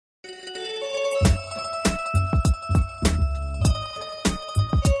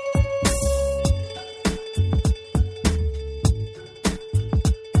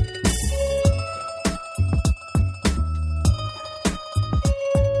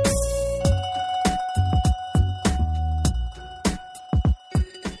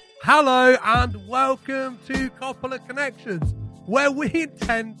Hello and welcome to Coppola Connections, where we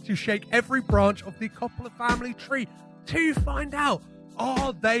intend to shake every branch of the Coppola family tree to find out,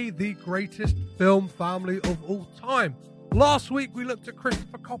 are they the greatest film family of all time? Last week we looked at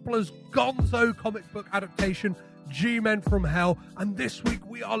Christopher Coppola's gonzo comic book adaptation, G-Men from Hell, and this week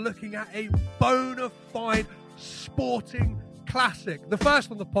we are looking at a bona fide sporting classic. The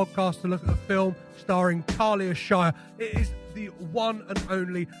first on the podcast to look at a film starring Talia Shire. It is the one and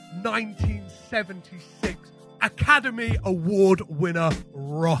only 1976 Academy Award winner,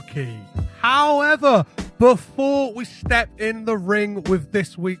 Rocky. However, before we step in the ring with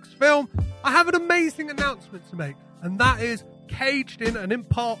this week's film, I have an amazing announcement to make, and that is Caged In and in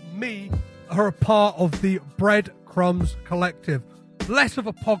part me are a part of the Breadcrumbs Collective. Less of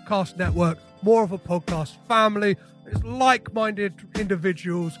a podcast network, more of a podcast family. It's like-minded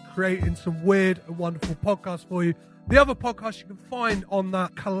individuals creating some weird and wonderful podcasts for you. The other podcasts you can find on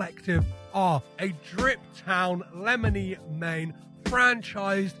that collective are a Drip Town, Lemony Main,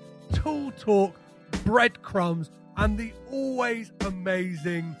 Franchised, Tool Talk, Breadcrumbs, and the always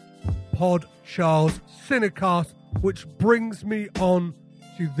amazing Pod Charles Cinecast, which brings me on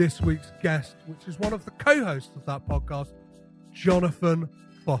to this week's guest, which is one of the co-hosts of that podcast, Jonathan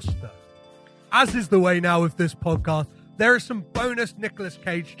Foster. As is the way now with this podcast, there is some bonus Nicolas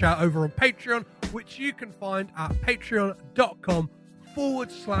Cage chat over on Patreon, which you can find at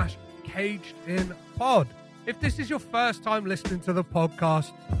patreon.com/cagedinpod. If this is your first time listening to the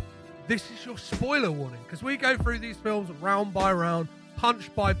podcast, this is your spoiler warning, because we go through these films round by round,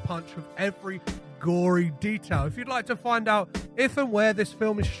 punch by punch, with every gory detail. If you'd like to find out if and where this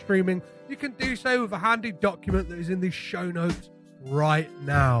film is streaming, you can do so with a handy document that is in the show notes right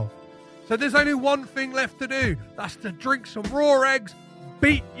now. So there's only one thing left to do. That's to drink some raw eggs,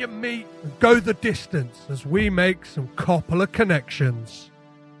 beat your meat, and go the distance as we make some Coppola connections.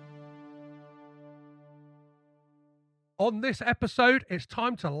 On this episode, it's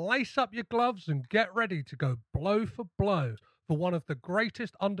time to lace up your gloves and get ready to go blow for blow for one of the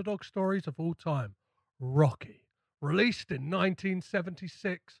greatest underdog stories of all time, Rocky. Released in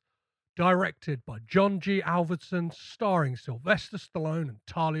 1976, directed by John G. Alvarezson, starring Sylvester Stallone and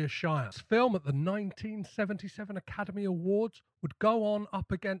Talia Shire. This film at the 1977 Academy Awards would go on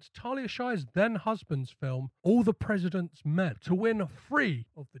up against Talia Shire's then husband's film, All the President's Men, to win 3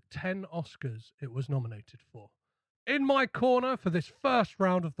 of the 10 Oscars it was nominated for. In my corner for this first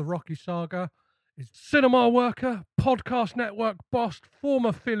round of the Rocky saga is cinema worker, podcast network boss,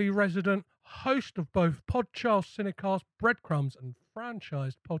 former Philly resident, host of both Pod Charles Cinecast, Breadcrumbs, and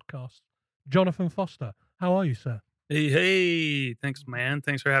franchised podcasts, Jonathan Foster. How are you, sir? Hey, thanks, man.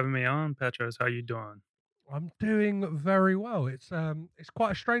 Thanks for having me on, Petros. How you doing? I'm doing very well. It's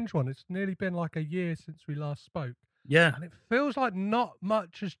quite a strange one. It's nearly been like a year since we last spoke. Yeah. And it feels like not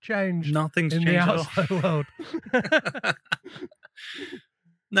much has changed. Nothing's in changed the outside world.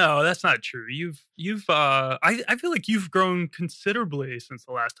 No, that's not true. I feel like you've grown considerably since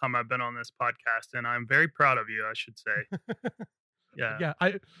the last time I've been on this podcast, and I'm very proud of you, I should say. Yeah. Yeah.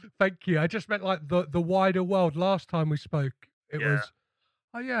 Thank you. I just meant like the wider world. Last time we spoke, it was,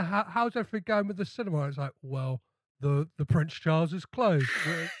 oh yeah, how's everything going with the cinema? It's like, well, the Prince Charles is closed.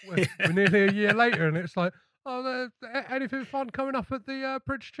 We're nearly a year later, and it's like, oh, anything fun coming up at the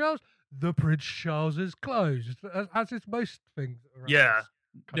Prince Charles? The Prince Charles is closed, as is most things. Yeah.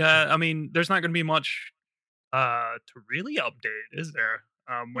 Yeah, I mean, there's not going to be much to really update, is there?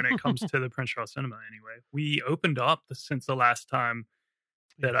 When it comes to the Prince Charles Cinema, anyway. We opened up since the last time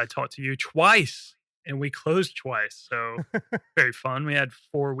that I talked to you twice, and we closed twice. So very fun. We had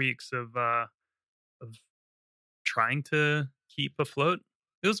 4 weeks of trying to keep afloat.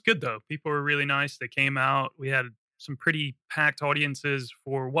 It was good though. People were really nice. They came out. We had some pretty packed audiences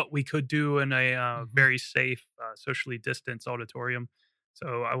for what we could do in a very safe, socially distanced auditorium.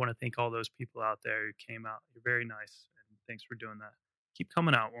 So I want to thank all those people out there who came out. You're very nice, and thanks for doing that. Keep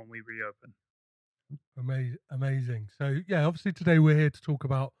coming out when we reopen. Amazing. So yeah, obviously today we're here to talk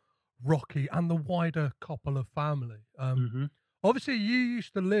about Rocky and the wider Coppola family. Obviously you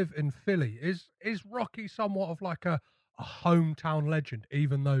used to live in Philly. Is Rocky somewhat of like a hometown legend,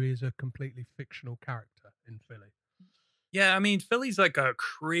 even though he's a completely fictional character in Philly? Yeah, I mean, Philly's like a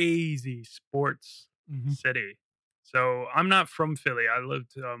crazy sports city. So I'm not from Philly.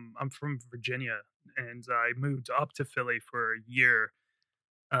 I'm from Virginia, and I moved up to Philly for a year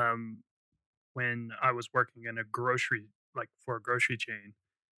when I was working in for a grocery chain.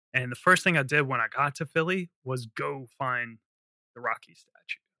 And the first thing I did when I got to Philly was go find the Rocky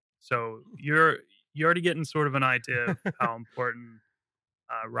statue. So you're already getting sort of an idea of how important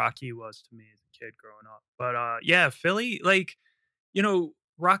Rocky was to me as a kid growing up. But yeah, Philly, like, you know,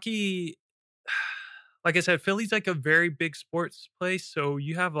 Rocky, like I said, Philly's like a very big sports place, so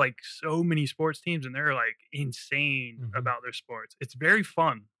you have like so many sports teams, and they're like insane Mhm. about their sports. It's very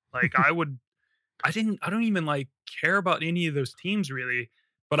fun. Like I don't even like care about any of those teams really,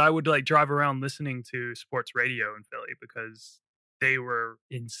 but I would like drive around listening to sports radio in Philly because they were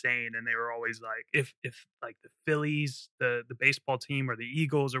insane and they were always like if like the Phillies, the baseball team or the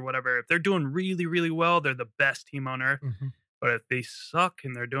Eagles or whatever, if they're doing really, really well, they're the best team on earth. Mhm. But if they suck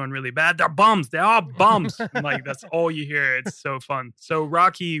and they're doing really bad, they're bums. They're all bums. And, like that's all you hear. It's so fun. So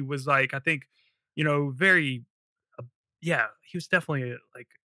Rocky was like, I think, very, uh, yeah, he was definitely like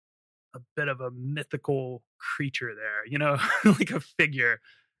a bit of a mythical creature there, like a figure.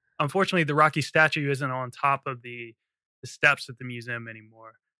 Unfortunately, the Rocky statue isn't on top of the steps at the museum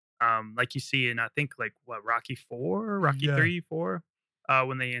anymore. Like you see in I think like what Rocky 4, Rocky Yeah. 3, 4,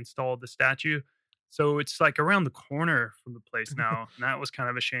 when they installed the statue. So it's like around the corner from the place now. And that was kind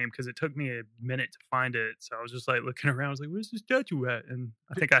of a shame because it took me a minute to find it. So I was just like looking around. I was like, where's the statue at? And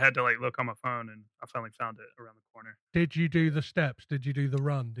I think I had to like look on my phone and I finally found it around the corner. Did you do the steps? Did you do the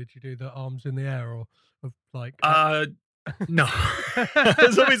run? Did you do the arms in the air or of like? No, I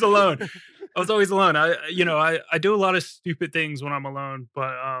was always alone. I was always alone. I do a lot of stupid things when I'm alone,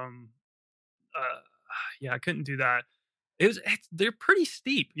 but uh, yeah, I couldn't do that. They're pretty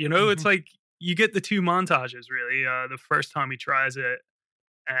steep. It's Mhm. like you get the two montages really. The first time he tries it,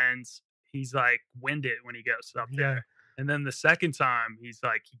 and he's like winded when he gets up Yeah. there, and then the second time he's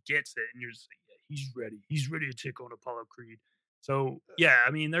like he gets it, and you're just like, yeah, he's ready. He's ready to take on Apollo Creed. So yeah,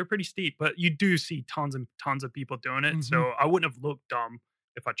 I mean they're pretty steep, but you do see tons and tons of people doing it. Mhm. So I wouldn't have looked dumb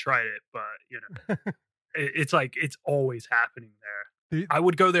if I tried it, but it's like it's always happening there. The- I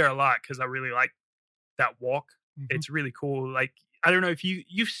would go there a lot because I really like that walk. Mhm. It's really cool. Like I don't know if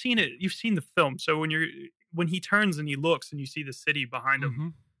you've seen it, you've seen the film. So when he turns and he looks and you see the city behind him,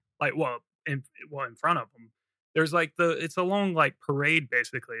 Mhm. like in front of him, there's like it's a long like parade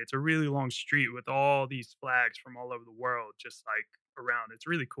basically. It's a really long street with all these flags from all over the world just like around. It's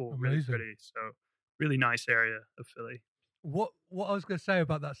really cool, really Amazing. pretty. So really nice area of Philly. What I was going to say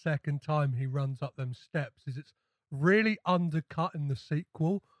about that second time he runs up them steps is it's really undercut in the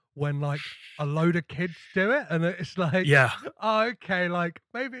sequel when like a load of kids do it, and it's like, Yeah. oh, okay, like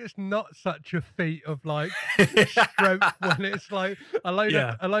maybe it's not such a feat of like strength when it's like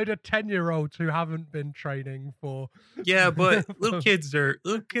Yeah. a load of 10-year-olds who haven't been training for. Yeah, but little kids are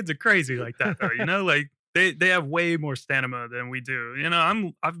crazy like that though, like they have way more stamina than we do.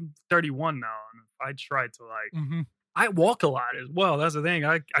 I'm 31 now and if I try to like Mhm. I walk a lot as well. That's the thing.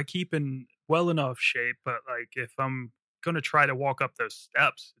 I keep in well enough shape, but like if I'm gonna try to walk up those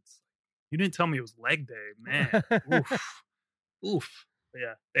steps, it's you didn't tell me it was leg day, man. Oof. Oof. But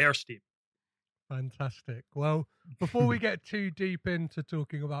yeah, they are steep. Fantastic. Well, before we get too deep into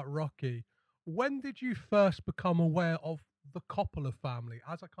talking about Rocky, when did you first become aware of the Coppola family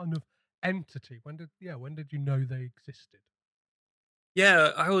as a kind of entity? When did you know they existed?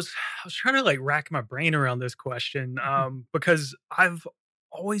 Yeah, I was trying to like rack my brain around this question because I've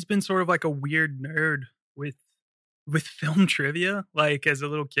always been sort of like a weird nerd with film trivia like as a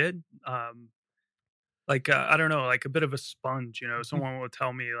little kid. Like I don't know, like a bit of a sponge, someone will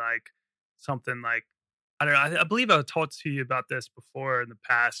tell me like something like I don't know, I believe I talked to you about this before in the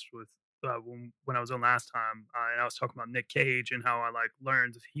past with when I was on last time, and I was talking about Nick Cage and how I like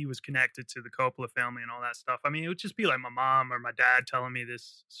learned he was connected to the Coppola family and all that stuff. I mean, it would just be like my mom or my dad telling me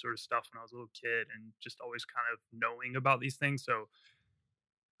this sort of stuff when I was a little kid, and just always kind of knowing about these things. So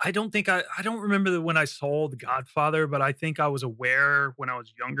I don't remember when I saw The Godfather, but I think I was aware when I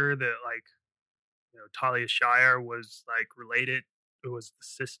was younger that like Talia Shire was like related. It was the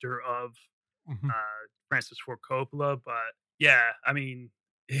sister of Mhm. Francis Ford Coppola. But yeah, I mean,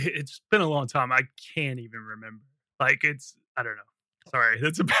 it's been a long time. I can't even remember. Like I don't know. Sorry,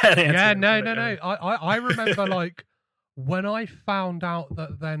 that's a bad answer. Yeah, no, but, no, no. I remember like when I found out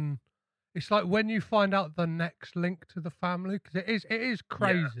that then it's like when you find out the next link to the family because it is Yeah,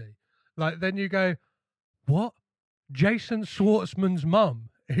 crazy. Like then you go, what? Jason Schwartzman's mum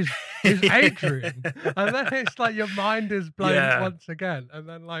is Adrian, and then it's like your mind is blown yeah, once again, and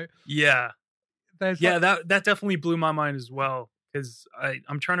then like yeah. there's Yeah, like that definitely blew my mind as well. Because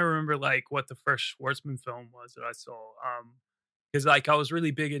I'm trying to remember like what the first Schwartzman film was that I saw. Because like I was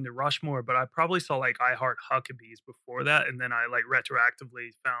really big into Rushmore, but I probably saw like I Heart Huckabees before that, and then I like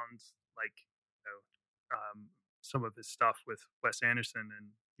retroactively found like some of his stuff with Wes Anderson, and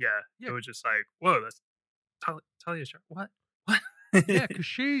yeah, it yeah, was just like whoa, that's Talia Shire. What? yeah, because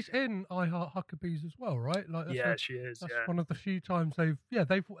she's in I Heart Huckabees as well, right? Like Yeah, she is. that's Yeah, one of the few times they've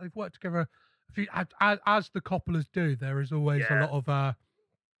worked together. A few, as the Coppolas do, there is always a yeah, lot of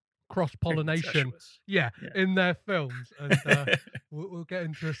cross pollination, Incestuous. in their films, and we'll get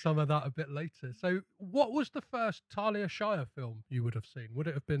into some of that a bit later. So, what was the first Talia Shire film you would have seen? Would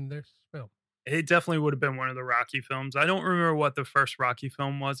it have been this film? It definitely would have been one of the Rocky films. I don't remember what the first Rocky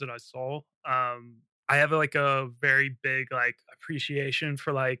film was that I saw. I have like a very big like appreciation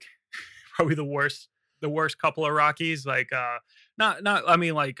for like probably the worst couple of Rockies. Like not I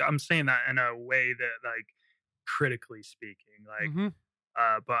mean like I'm saying that in a way that like critically speaking, like Hmm.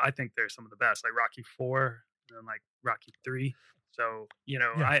 but I think they're some of the best, like Rocky 4 and then like Rocky 3. So, Yeah.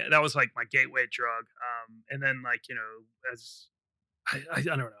 I that was like my gateway drug. And then like, as I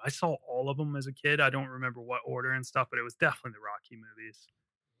don't know. I saw all of them as a kid. I don't remember what order and stuff, but it was definitely the Rocky movies.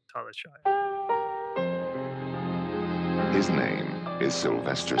 Talia Shire. His name is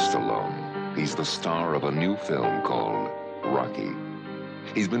Sylvester Stallone. He's the star of a new film called Rocky.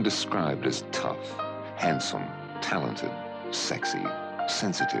 He's been described as tough, handsome, talented, sexy,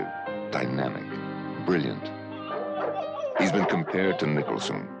 sensitive, dynamic, brilliant. He's been compared to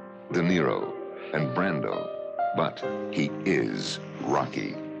Nicholson, De Niro, and Brando, but he is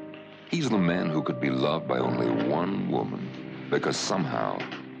Rocky. He's the man who could be loved by only one woman because somehow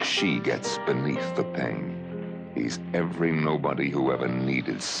she gets beneath the pain. He's every nobody who ever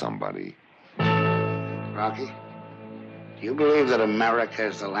needed somebody. Rocky, do you believe that America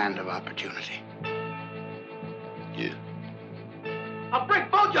is the land of opportunity? Yeah. I'll break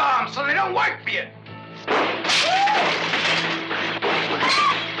both your arms so they don't work for you.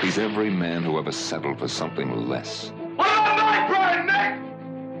 He's every man who ever settled for something less. What about my pride,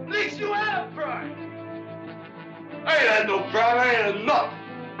 Nick? At least you have pride. I ain't had no pride. I ain't had enough.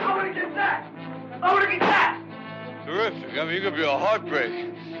 I want to get that. I want to get that. Terrific. I mean, you could be a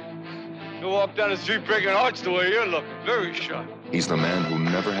heartbreak. You walk down the street breaking hearts the way you're looking. Very sharp. He's the man who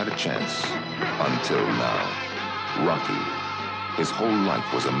never had a chance until now. Rocky. His whole life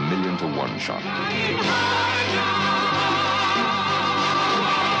was 1,000,000 to 1 shot.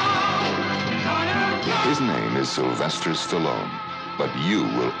 His name is Sylvester Stallone, but you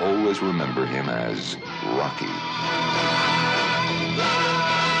will always remember him as Rocky.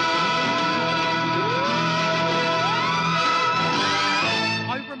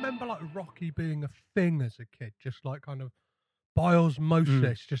 I remember like Rocky being a thing as a kid, just like kind of by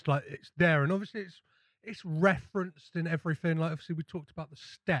osmosis, just like it's there, and obviously it's referenced in everything. Like obviously we talked about the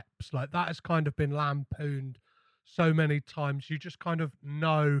steps, like that has kind of been lampooned so many times. You just kind of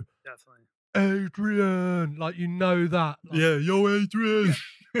know Definitely. Adrian, like you know that. Like, yo, Adrian.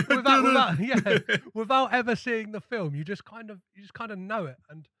 without ever seeing the film, you just kind of know it.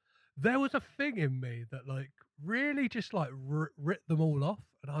 And there was a thing in me that like really just like ripped them all off,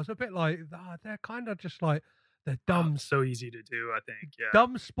 and I was a bit like, they're kind of just like they're dumb, So easy to do, I think. Yeah.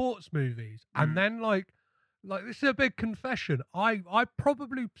 dumb sports movies. And then like this is a big confession. I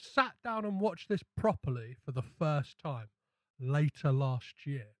probably sat down and watched this properly for the first time later last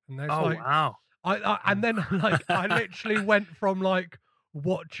year, and there's Oh, like wow. and then like I literally went from like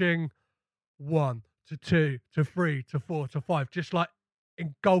watching 1 to 2 to 3 to 4 to 5, just like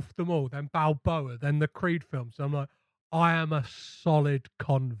engulfed them all. Then Balboa, then the Creed films. I'm like, I am a solid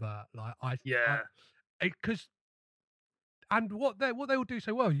convert. Like because and what they all do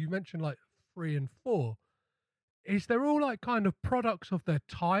so well. You mentioned like 3 and 4. Is they're all like kind of products of their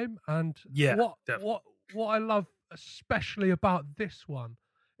time, and Yeah, what definitely. what I love especially about this one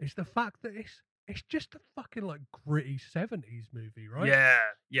is the fact that it's just a fucking like gritty 70s movie, right?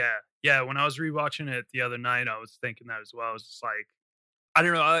 Yeah. When I was rewatching it the other night, I was thinking that as well. I was just like, I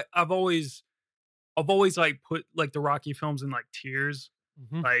don't know. I've always like put like the Rocky films in like tiers,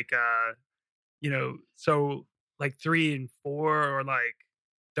 Mhm. like so like 3 and 4 are like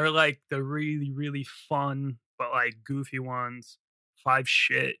they're like the really really fun but like goofy ones. 5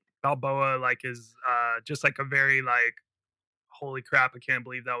 shit. Balboa like is just like a very like holy crap, I can't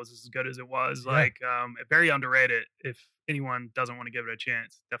believe that was as good as it was. Yeah. Like very underrated. If anyone doesn't want to give it a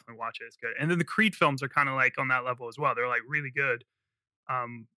chance, definitely watch it. It's good. And then the Creed films are kind of like on that level as well. They're like really good.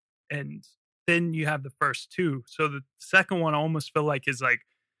 And then you have the first 2. So the second one I almost feel like is like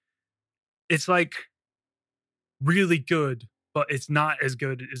it's like really good, but it's not as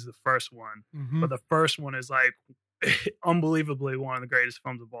good as the first one. Mhm. But the first one is like unbelievably one of the greatest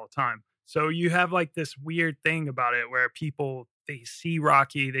films of all time. So you have like this weird thing about it where people they see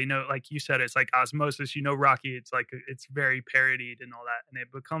Rocky, they know, like you said, it's like osmosis. You know, Rocky, it's like it's very parodied and all that, and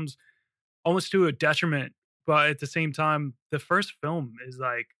it becomes almost to a detriment. But at the same time, the first film is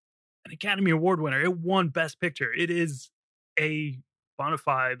like an Academy Award winner. It won Best Picture. It is a bona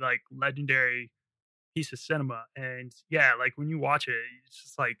fide, like legendary piece of cinema. And yeah, like when you watch it, it's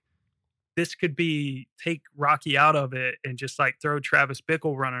just like this could be take Rocky out of it and just like throw Travis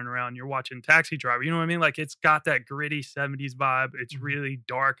Bickle running around. You're watching Taxi Driver. You know what I mean? Like it's got that gritty 70s vibe. It's really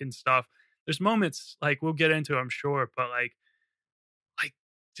dark and stuff. There's moments like we'll get into, I'm sure, but like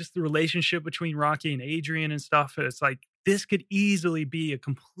just the relationship between Rocky and Adrian and stuff. It's like this could easily be a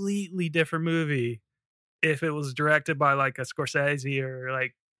completely different movie if it was directed by like a Scorsese or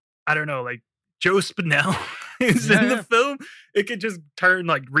like, I don't know, like Joe Spinell is in the film. It could just turn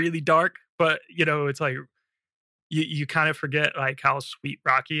like really dark, but you know, it's like you kind of forget like how sweet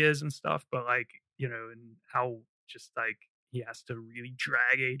Rocky is and stuff, but like, you know, and how just like he has to really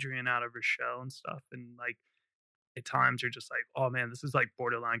drag Adrian out of her shell and stuff. And like at times you're just like, oh man, this is like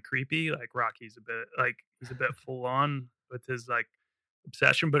borderline creepy. Like Rocky's a bit like he's a bit full on with his like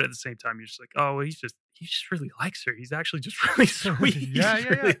obsession, but at the same time you're just like, oh, well, he just really likes her. He's actually just really sweet.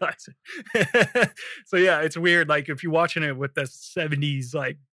 Really likes her. So yeah, it's weird. Like if you're watching it with the 70s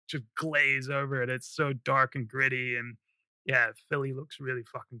like just glaze over it, it's so dark and gritty. And yeah, Philly looks really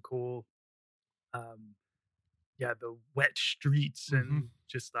fucking cool. Yeah, the wet streets and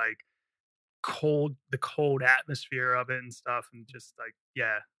just like the cold atmosphere of it and stuff, and just like,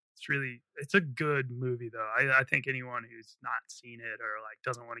 yeah, it's a good movie though. I think anyone who's not seen it or like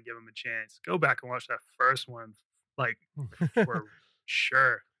doesn't want to give him a chance, go back and watch that first one, like for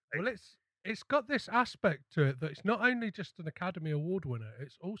sure. Like, well, it's got this aspect to it that it's not only just an Academy Award winner,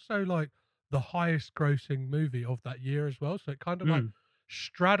 it's also like the highest grossing movie of that year as well. So it kind of like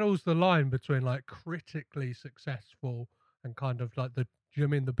straddles the line between like critically successful and kind of like the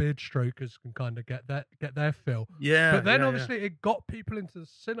beard strokers can kind of get their fill. Yeah. But then obviously it got people into the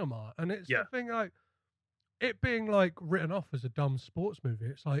cinema, and it's the thing like it being like written off as a dumb sports movie.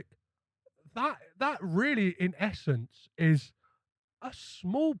 It's like that really in essence is a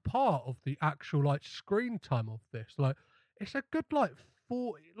small part of the actual like screen time of this. Like it's a good like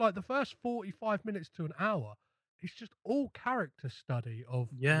 40, like the first 45 minutes to an hour. It's just all character study of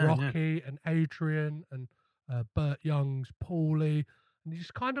Rocky and Adrian and Burt Young's Paulie. And you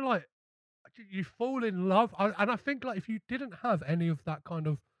just kind of like, you fall in love. And I think like if you didn't have any of that kind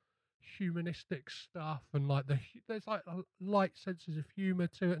of humanistic stuff and like there's like light senses of humor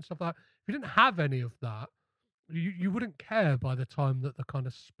to it and stuff like that. If you didn't have any of that, you wouldn't care by the time that the kind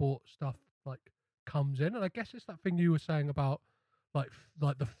of sport stuff like comes in. And I guess it's that thing you were saying about like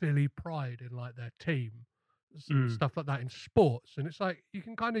the Philly pride in like their team, stuff like that in sports. And it's like, you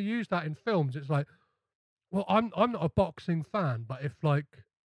can kind of use that in films. It's like, well, I'm not a boxing fan, but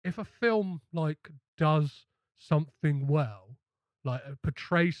if a film like does something well, like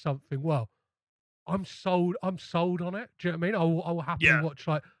portrays something well, I'm sold on it. Do you know what I mean? I will happily watch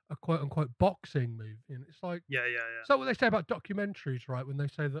like a quote unquote boxing movie, and it's like So what they say about documentaries, right? When they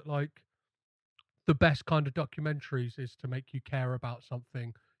say that like the best kind of documentaries is to make you care about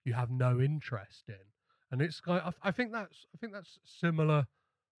something you have no interest in, and it's kind of, I think that's similar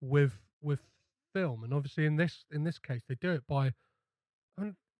with film. And obviously in this case they do it by,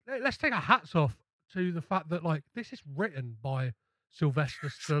 and let's take our hats off to the fact that like this is written by Sylvester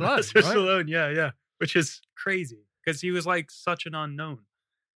Stallone. Stallone, yeah, which is crazy because he was like such an unknown.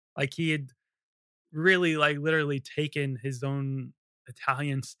 Like he had really like literally taken his own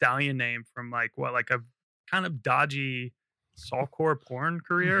Italian stallion name from like a kind of dodgy softcore porn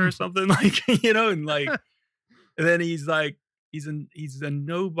career or something, like, you know, and like and then he's like he's a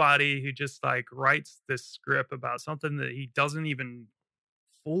nobody who just like writes this script about something that he doesn't even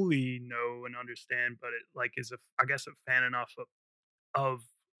fully know and understand, but it like is I guess a fan enough of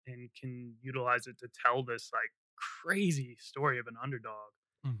and can utilize it to tell this like crazy story of an underdog.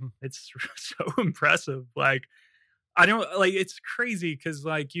 It's so impressive. Like I don't like, it's crazy because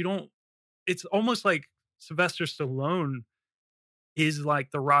like it's almost like Sylvester Stallone is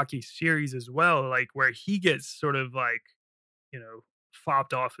like the Rocky series as well, like where he gets sort of like, you know,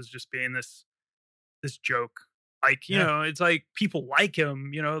 fobbed off as just being this joke. Like, you know, it's like people like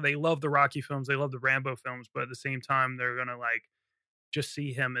him, you know, they love the Rocky films, they love the Rambo films, but at the same time, they're going to like just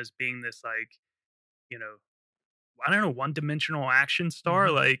see him as being this like, you know, I don't know, one-dimensional action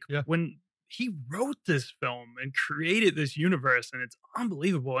star. Like when he wrote this film and created this universe, and it's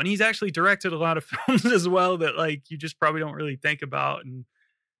unbelievable. And he's actually directed a lot of films as well that like you just probably don't really think about. And,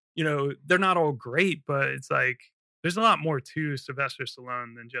 you know, they're not all great, but it's like there's a lot more to Sylvester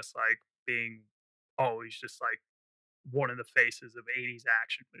Stallone than just like being, oh, he's just like one of the faces of 80s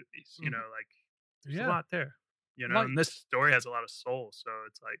action movies. You know, like there's a lot there, you know, like, and this story has a lot of soul. So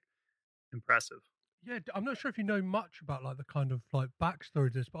it's like impressive. Yeah, I'm not sure if you know much about like the kind of like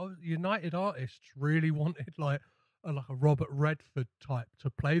backstory to this, but United Artists really wanted like a Robert Redford type to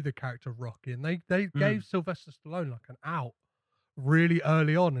play the character of Rocky, and they gave Sylvester Stallone like an out really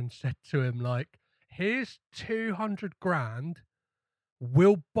early on and said to him, like, here's 200 grand,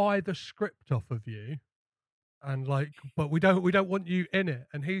 we'll buy the script off of you, and like, but we don't want you in it.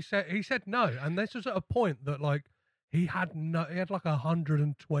 And he said no. And this was at a point that like he had like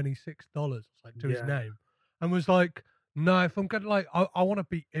 $126 like to his name, and was like, no, if I'm gonna like, I want to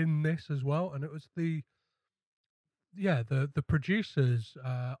be in this as well. And it was the producers,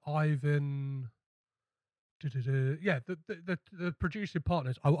 Ivan. Yeah, the producing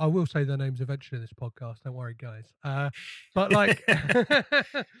partners. I will say their names eventually in this podcast. Don't worry, guys. But like,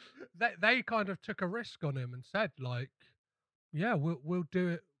 they kind of took a risk on him and said like, yeah, we'll do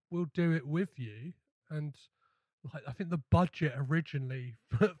it. We'll do it with you. And like, I think the budget originally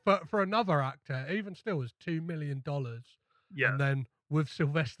for another actor, even still, was $2 million. Yeah. And then with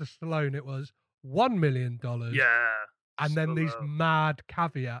Sylvester Stallone, it was $1 million. Yeah. And then these mad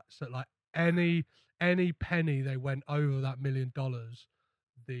caveats that like any penny they went over that $1 million,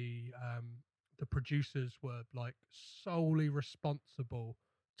 the producers were like solely responsible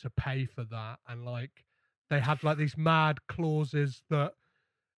to pay for that. And like they had like these mad clauses that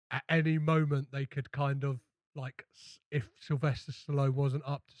at any moment they could kind of like, if Sylvester Stallone wasn't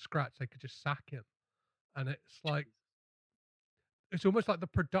up to scratch, they could just sack him. And it's like, it's almost like the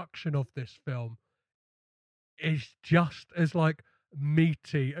production of this film is just as like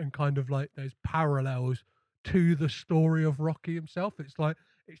meaty and kind of like there's parallels to the story of Rocky himself. It's like,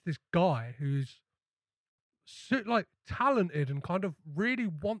 it's this guy who's so like talented and kind of really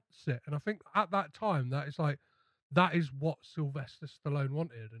wants it. And I think at that time that is like, that is what Sylvester Stallone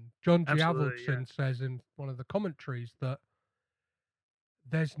wanted. And John G. Avildsen says in one of the commentaries that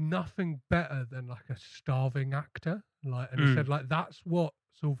there's nothing better than like a starving actor. Like, and he said like that's what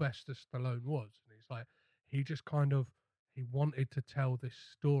Sylvester Stallone was. And he's like, he just kind of, he wanted to tell this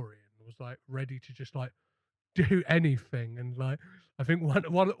story and was like ready to just like do anything. And like, I think one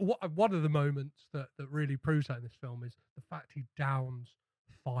of the moments that really proves that in this film is the fact he downs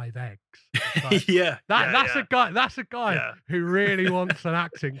 5 eggs. Like, that's a guy who really wants an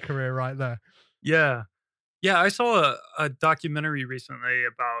acting career right there. Yeah. I saw a documentary recently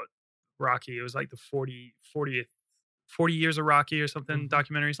about Rocky. It was like the 40 years of Rocky or something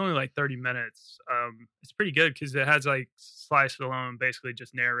documentary. It's only like 30 minutes. It's pretty good because it has like Sly Stallone basically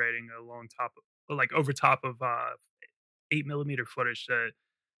just narrating over top of 8mm footage that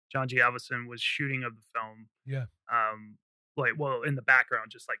John G. Avildsen was shooting of the film. Yeah. In the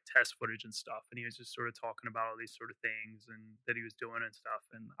background, just like test footage and stuff. And he was just sort of talking about all these sort of things and that he was doing and stuff.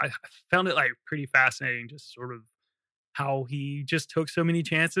 And I found it like pretty fascinating, just sort of how he just took so many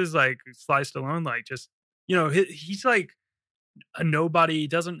chances. Like Sly Stallone, like just, he's like a nobody. He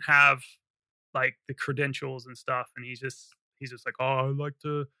doesn't have like the credentials and stuff. And he's just like, oh, I like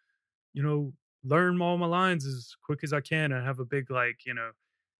to, learn all my lines as quick as I can and have a big like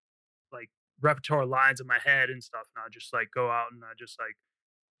repertoire lines in my head and stuff. And I just like go out and I just like,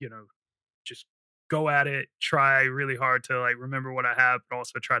 just go at it, try really hard to like remember what I have, but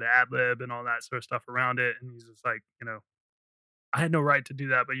also try to ad lib and all that sort of stuff around it. And he's just like, I had no right to do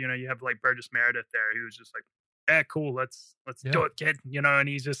that, but you have like Burgess Meredith there. He was just like, cool, let's do it, kid. And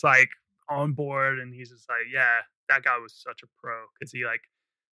he's just like on board, and he's just like, yeah, that guy was such a pro because he like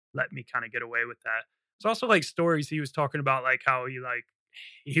let me kind of get away with that. It's also like stories he was talking about, like how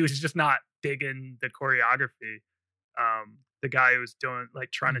he was just not digging the choreography. The guy who was doing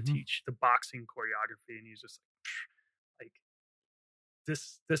like trying to teach the boxing choreography, and he's just like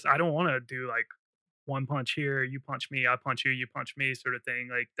this I don't want to do like one punch here, you punch me, I punch you punch me sort of thing.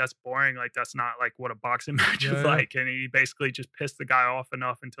 Like that's boring. Like that's not like what a boxing match is like. And he basically just pissed the guy off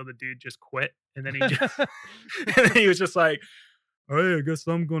enough until the dude just quit. And then he just and then he was just like, all right, I guess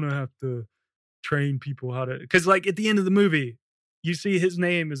I'm gonna have to train people how to, because like at the end of the movie you see his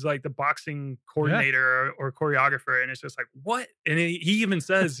name is like the boxing coordinator or choreographer, and it's just like, what? And he even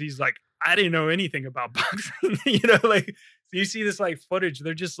says, he's like, I didn't know anything about boxing. Like so you see this like footage,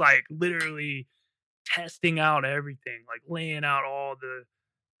 they're just like literally testing out everything, like laying out all the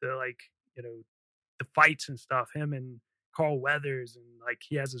like the fights and stuff, him and Carl Weathers, and like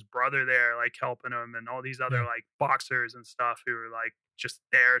he has his brother there like helping him, and all these other like boxers and stuff who are like just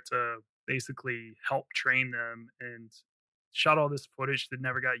there to basically help train them, and shot all this footage that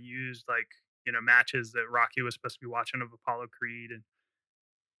never got used, like matches that Rocky was supposed to be watching of Apollo Creed.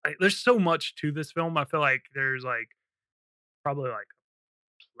 And there's so much to this film. I feel like there's like probably like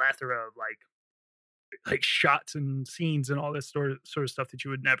a plethora of like shots and scenes and all this sort of stuff that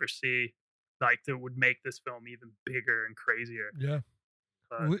you would never see, like that would make this film even bigger and crazier. Yeah.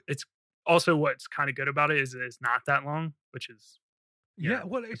 It's also, what's kind of good about it is it's not that long, which is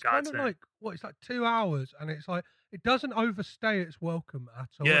well, it's kind of like it's like 2 hours, and it's like it doesn't overstay its welcome at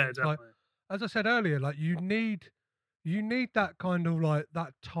all. Yeah, It's like, definitely. as I said earlier, like you need that kind of like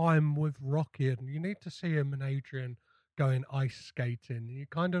that time with Rocky, and you need to see him and Adrian going ice skating. You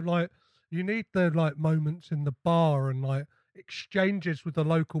kind of like you need the like moments in the bar and like exchanges with the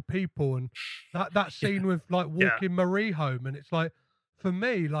local people, and that scene with like Yeah. walking Marie home, and it's like for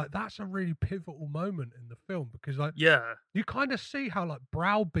me like that's a really pivotal moment in the film because like Yeah. you kind of see how like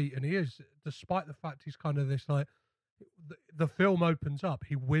browbeaten he is, despite the fact he's kind of this like the film opens up,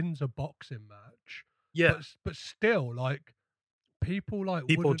 he wins a boxing match, Yeah. but still like people like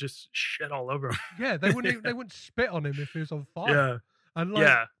People wouldn't, just shit all over him. yeah, they wouldn't even, they wouldn't spit on him if he was on fire, Yeah. and like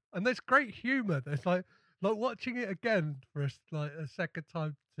Yeah. and there's great humor. There's like watching it again for like a second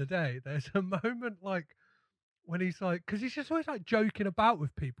time today. There's a moment like when he's like, because he's just always like joking about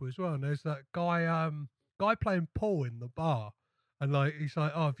with people as well. And there's that guy playing pool in the bar, and like he's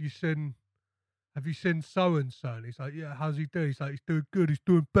like, "Oh, have you seen so and so?" And he's like, "Yeah, how's he doing?" He's like, "He's doing good. He's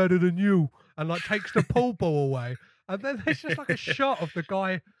doing better than you." And like takes the pool ball away, and then there's just like a shot of the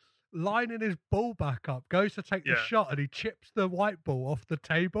guy lining his ball back up, goes to take the Yeah. shot, and he chips the white ball off the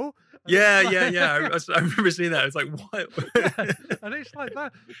table. And Yeah, it's like- yeah. I remember seeing that. It's like, what? Yeah, and it's like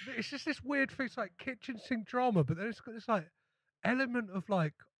that. It's just this weird thing. It's like kitchen sink drama, but then it's got this like element of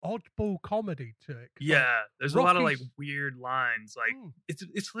like oddball comedy to it. 'Cause, like, Yeah, there's a lot of like Rocky's- weird lines. Like Mm.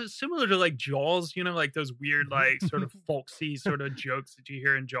 it's similar to like Jaws, you know, like those weird like sort of folksy sort of jokes that you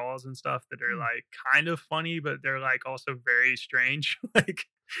hear in Jaws and stuff that are Mm. like kind of funny, but they're like also very strange. Like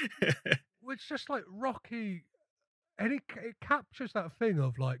It's just like Rocky, and it captures that thing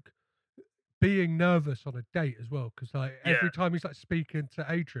of like being nervous on a date as well. Because like every Yeah. time he's like speaking to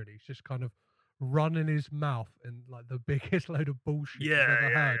Adrian, he's just kind of running his mouth in like the biggest load of bullshit you've Yeah, ever yeah,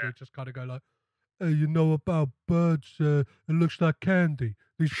 heard. yeah. He'll just kind of go like, "Hey, you know about birds? It looks like candy.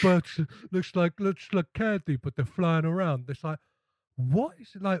 These birds looks like candy, but they're flying around." It's like, what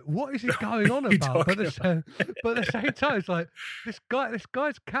is it like? What is he going on What are you about? But talking but at the same time, it's like this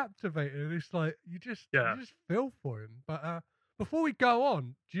guy's captivating, and it's like you just feel for him. But before we go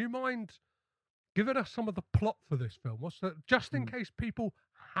on, do you mind giving us some of the plot for this film? What's the, just in case people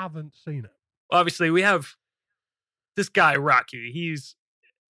haven't seen it? obviously we have this guy Rocky. He's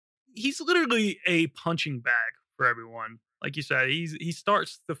literally a punching bag for everyone. Like you said, he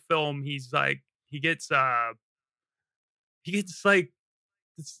starts the film. He's like he gets like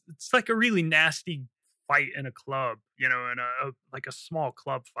it's like a really nasty fight in a club, you know, in a like a small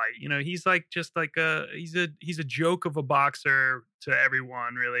club fight. You know, he's like just like he's a joke of a boxer to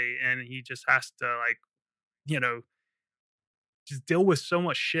everyone, really, and he just has to like, you know, just deal with so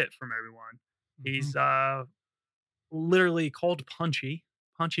much shit from everyone. He's literally called Punchy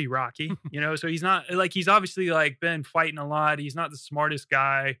Rocky, you know, so he's not like he's obviously like been fighting a lot. He's not the smartest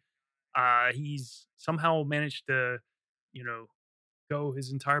guy. He's somehow managed to, you know, go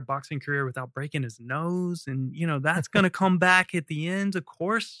his entire boxing career without breaking his nose, and you know that's going to come back at the end, of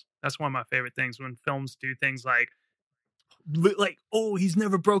course. That's one of my favorite things when films do things like oh, he's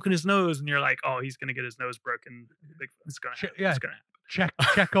never broken his nose, and you're like, oh, he's going to get his nose broken. It's going to happen. Yeah. It's going to happen.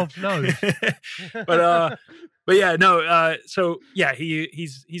 Chekhov's nose. but yeah, no. So yeah,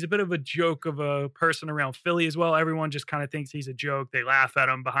 he's a bit of a joke of a person around Philly as well. Everyone just kind of thinks he's a joke. They laugh at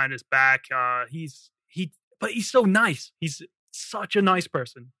him behind his back. But he's so nice. He's such a nice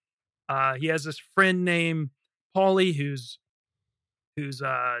person. He has this friend named Paulie whose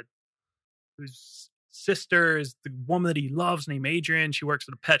sister is the woman that he loves named Adrian. She works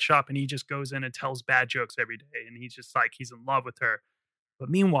at a pet shop, and he just goes in and tells bad jokes every day, and he's just like he's in love with her. But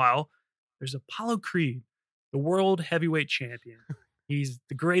meanwhile, there's Apollo Creed, the world heavyweight champion. He's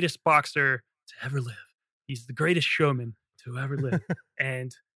the greatest boxer to ever live. He's the greatest showman to ever live.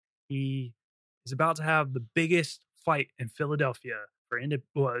 And he is about to have the biggest fight in Philadelphia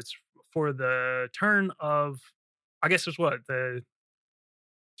for the turn of, I guess it's what, the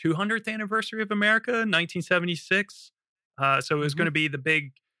 200th anniversary of America, 1976. So it was going to be the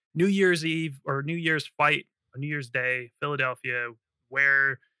big New Year's Eve or New Year's fight, or New Year's Day, Philadelphia,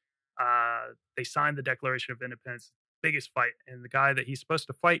 where they signed the Declaration of Independence, biggest fight. And the guy that he's supposed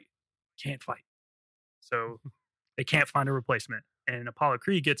to fight can't fight. So they can't find a replacement. And Apollo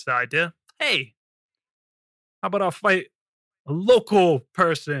Creed gets the idea, hey, how about I fight a local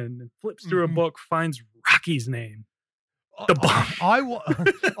person? And flips through a book, finds Rocky's name. The bomb. I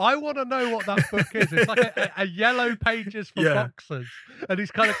want to know what that book is. It's like a yellow pages for boxers, and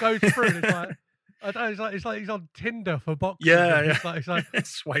he's kind of goes through. And it's like I don't know. It's like he's on Tinder for boxers. Yeah, yeah. It's like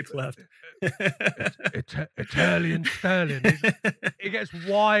swipe left. Italian Sterling. He gets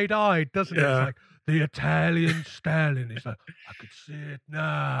wide eyed, doesn't he? It's like the Italian Sterling. He's like, I could see it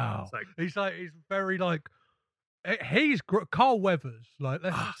now. He's very like Carl Weathers. Like,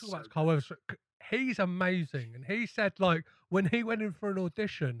 let's just talk So about Carl Weathers. He's amazing, and he said like when he went in for an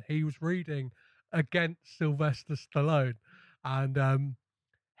audition, he was reading against Sylvester Stallone, and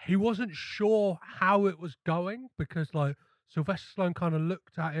he wasn't sure how it was going because like Sylvester Stallone kind of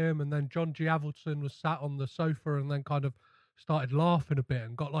looked at him, and then John G. Avildsen was sat on the sofa and then kind of started laughing a bit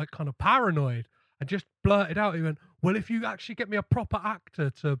and got like kind of paranoid and just blurted out. He went, "Well, if you actually get me a proper actor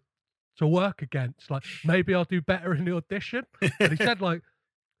to work against, like maybe I'll do better in the audition." And he said like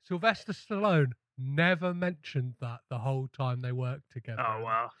Sylvester Stallone never mentioned that the whole time they worked together. Oh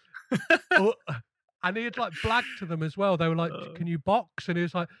wow. And he had like blagged to them as well. They were like, "Can you box?" And he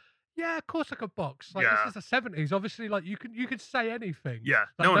was like, "Yeah, of course I could box. Like Yeah. this is the '70s. Obviously, like you could say anything. Yeah,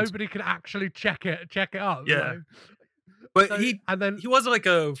 Like no one's- nobody can actually check it up. Yeah. Like. But So- he and then was like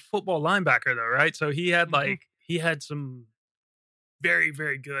a football linebacker though, right? So he had he had some very,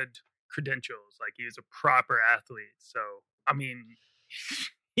 very good credentials. Like he was a proper athlete. So I mean,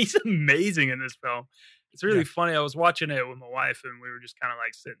 he's amazing in this film. It's really funny. I was watching it with my wife, and we were just kind of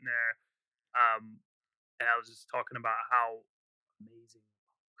like sitting there, and I was just talking about how amazing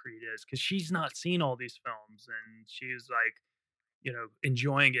Creed is because she's not seen all these films, and she was like,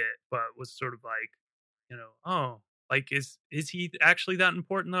 enjoying it, but was sort of like, oh, like is he actually that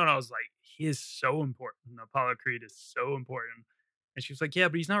important though? And I was like, he is so important. Apollo Creed is so important. And she was like, yeah,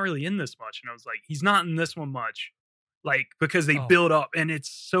 but he's not really in this much. And I was like, he's not in this one much, like because they build up, and it's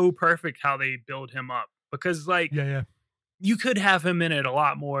so perfect how they build him up. Because like, you could have him in it a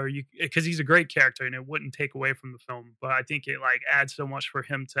lot more, because he's a great character, and it wouldn't take away from the film. But I think it like adds so much for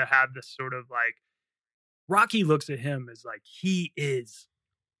him to have this sort of like, Rocky looks at him as like he is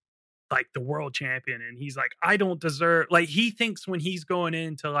like the world champion, and he's like, I don't deserve, like he thinks when he's going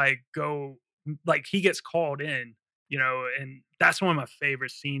in to like go, like he gets called in, and that's one of my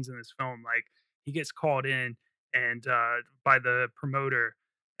favorite scenes in this film. Like he gets called in and by the promoter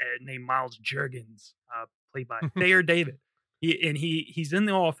named Miles Juergens, played by Thayer David. He's in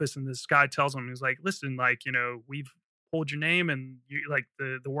the office, and this guy tells him, he's like, listen, like, we've pulled your name, and you like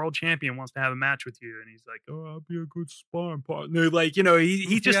the world champion wants to have a match with you. And he's like, oh, I'll be a good sparring partner. Like,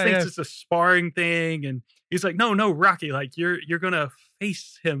 he just thinks it's a sparring thing. And he's like, no, Rocky, like you're going to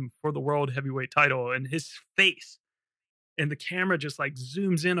face him for the world heavyweight title. And his face, and the camera just like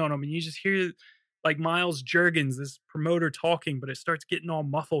zooms in on him, and you just hear like Miles Juergens, this promoter, talking, but it starts getting all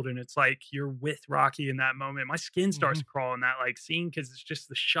muffled, and it's like you're with Rocky in that moment. My skin starts to crawl in that like scene, because it's just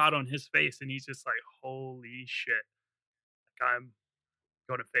the shot on his face, and he's just like, holy shit, like I'm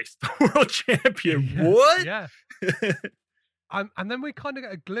going to face the world champion. What? Yeah. And then we kind of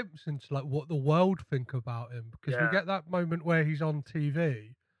get a glimpse into like what the world think about him, because we get that moment where he's on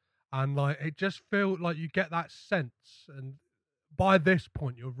TV, and like it just feels like you get that sense, and by this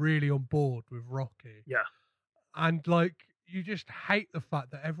point you're really on board with Rocky. Yeah. And like you just hate the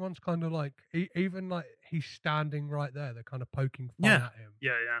fact that everyone's kind of like, even like he's standing right there, they're kind of poking fun at him.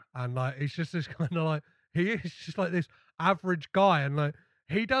 Yeah. And like it's just this kind of like, he is just like this average guy, and like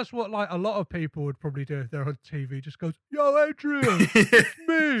he does what like a lot of people would probably do if they're on TV, just goes, yo Adrian, it's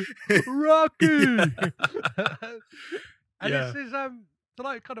me, Rocky. And this is to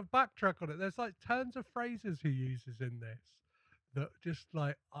like kind of backtrack on it, there's like tons of phrases he uses in this that just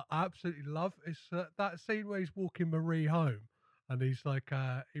like I absolutely love. It's that scene where he's walking Marie home, and he's like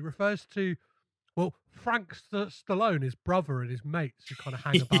he refers to, well, Frank Stallone, his brother, and his mates who kind of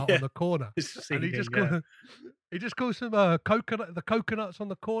hang about on the corner, and he just calls them the coconuts on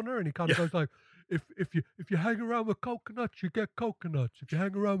the corner, and he kind of goes like, if you hang around with coconuts, you get coconuts. If you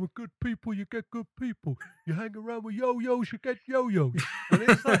hang around with good people, you get good people. You hang around with yo-yos, you get yo-yos. And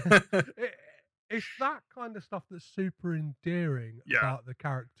it's like it's that kind of stuff that's super endearing about the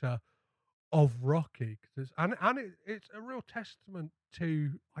character of Rocky, it's a real testament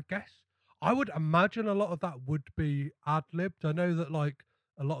to, I guess, I would imagine a lot of that would be ad-libbed. I know that like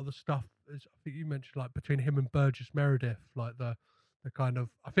a lot of the stuff is, I think you mentioned like between him and Burgess Meredith, like the kind of,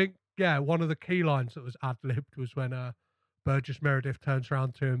 I think, one of the key lines that was ad-libbed was when Burgess Meredith turns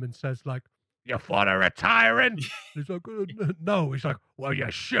around to him and says like, "Your father retiring?" He's like, "No." He's like, "Well, you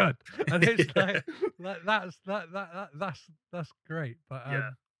should." And it's like that's great.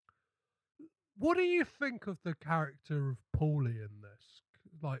 But what do you think of the character of Paulie in this?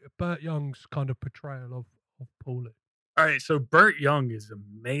 Like Burt Young's kind of portrayal of Paulie. All right, so Burt Young is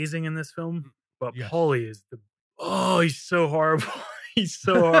amazing in this film, but Paulie is he's so horrible. He's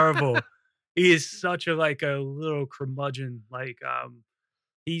so horrible. He is such a like a little curmudgeon. Like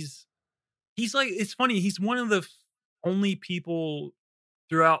he's like, it's funny, he's one of the only people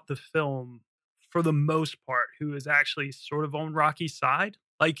throughout the film, for the most part, who is actually sort of on Rocky's side.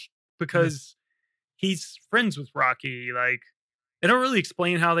 Like, because he's friends with Rocky. Like, they don't really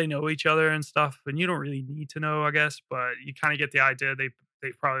explain how they know each other and stuff, and you don't really need to know, I guess, but you kind of get the idea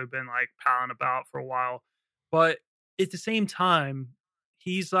they've probably been like palling about for a while. But at the same time,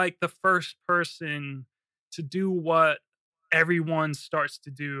 he's like the first person to do what everyone starts to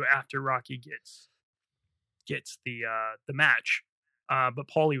do after Rocky gets the match. But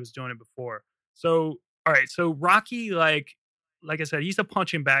Paulie was doing it before. So all right, so Rocky, like I said, he's a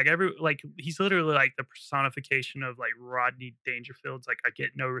punching bag. He's literally like the personification of like Rodney Dangerfield's like I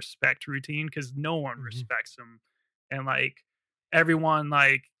get no respect routine, because no one respects him. And like everyone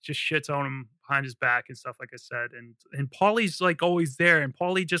like just shits on him behind his back and stuff, like I said. And Paulie's like always there, and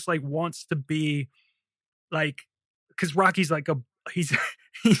Paulie just like wants to be like, because Rocky's like he's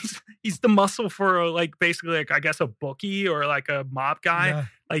he's the muscle for like basically like I guess a bookie or like a mob guy. Yeah.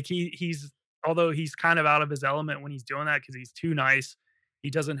 Like he's although he's kind of out of his element when he's doing that because he's too nice. He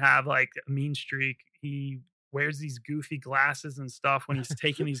doesn't have like a mean streak. He wears these goofy glasses and stuff when he's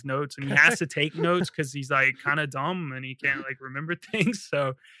taking these notes, and he has to take notes because he's like kind of dumb and he can't like remember things.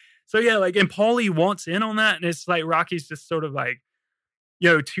 So yeah, like, and Paulie wants in on that, and it's like Rocky's just sort of like,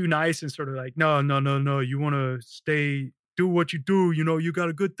 too nice and sort of like, no, you want to stay, do what you do. You got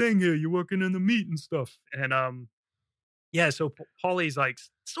a good thing here. You're working in the meat and stuff. And, yeah, so Paulie's like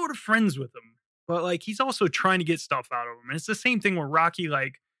sort of friends with him, but like, he's also trying to get stuff out of him. And it's the same thing where Rocky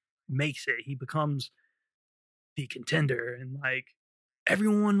like makes it, he becomes the contender, and like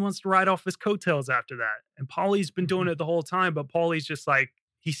everyone wants to ride off his coattails after that. And Paulie's been doing it the whole time, but Paulie's just like,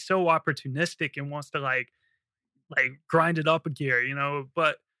 he's so opportunistic and wants to like grind it up a gear,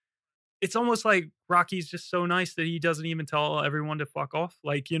 but it's almost like Rocky's just so nice that he doesn't even tell everyone to fuck off.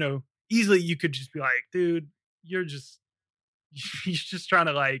 Like, easily you could just be like, dude, he's just trying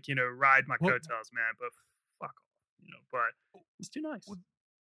to like, ride my coattails, man, but fuck off, but he's too nice.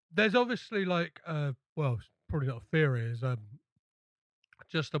 There's obviously like, well, it's probably not a theory, is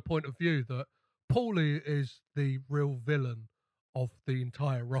just a point of view that Paulie is the real villain of the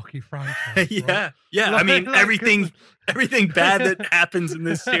entire Rocky franchise. Yeah. Right? Yeah. I mean, everything bad that happens in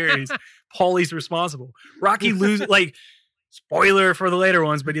this series, Paulie's responsible. Rocky loses, like, spoiler for the later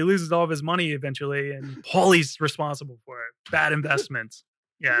ones, but he loses all of his money eventually, and Paulie's responsible for it. Bad investments.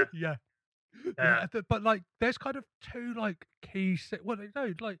 Yeah. Yeah. But like, there's kind of two like key. Well,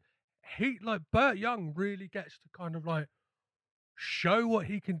 no, like Burt Young really gets to kind of like show what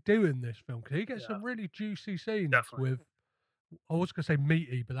he can do in this film, because he gets some really juicy scenes with. I was going to say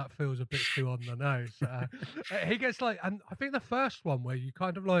meaty, but that feels a bit too on the nose. He gets like, and I think the first one where you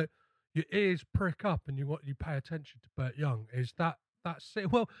kind of like your ears prick up and you pay attention to Burt Young is that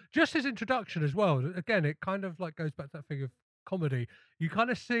well, just his introduction as well. Again, it kind of like goes back to that thing of comedy. You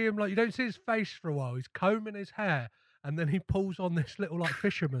kind of see him like, you don't see his face for a while. He's combing his hair, and then he pulls on this little like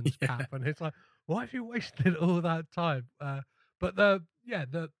fisherman's cap, and it's like, why have you wasted all that time? But the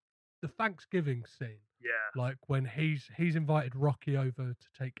Thanksgiving scene. Yeah. Like when he's invited Rocky over to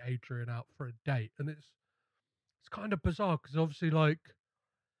take Adrian out for a date, and it's kind of bizarre because obviously like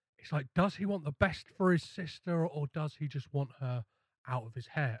it's like, does he want the best for his sister, or does he just want her out of his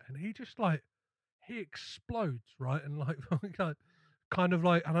hair? And he just like he explodes, right? And like kind of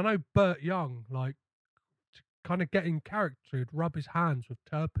like, and I know Burt Young, like, to kind of get in character, he'd rub his hands with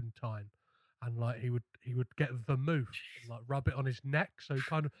turpentine, and like he would get vermouth and like rub it on his neck, so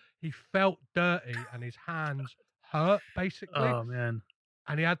he felt dirty and his hands hurt basically. Oh man.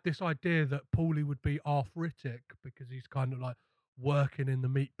 And he had this idea that Paulie would be arthritic because he's kind of like working in the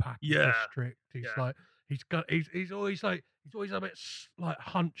meat packing district. He's like he's always a bit like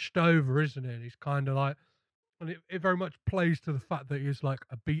hunched over, isn't he? And he's kind of like, and it very much plays to the fact that he's like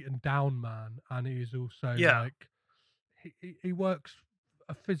a beaten down man, and he is also like he works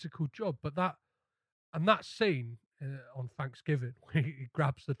a physical job. But that scene on Thanksgiving where he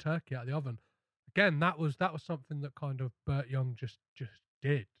grabs the turkey out of the oven, again, that was something that kind of Burt Young just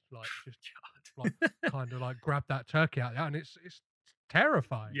did, like just like kind of like grab that turkey out there, and it's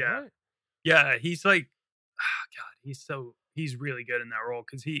terrifying. Yeah. Right? Yeah, he's like, God, he's really good in that role,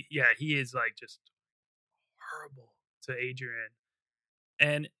 because he is like just horrible to Adrian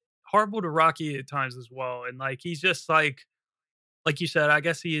and horrible to Rocky at times as well. And like, he's just like you said, I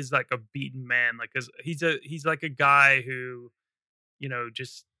guess he is like a beaten man, like, cause he's like a guy who,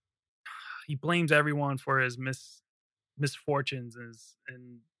 just, he blames everyone for his misfortunes,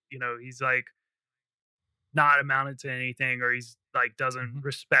 and he's like not amounted to anything, or he's like doesn't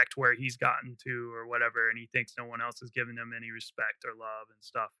respect where he's gotten to or whatever, and he thinks no one else is giving him any respect or love and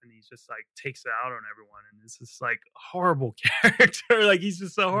stuff, and he's just like takes it out on everyone, and it's just like a horrible character. Like, he's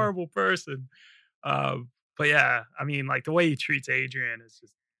just a horrible person. But yeah, I mean, like, the way he treats Adrian is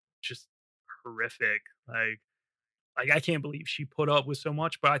just horrific. Like I can't believe she put up with so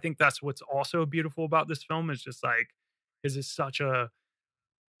much. But I think that's what's also beautiful about this film is just like, is it's such a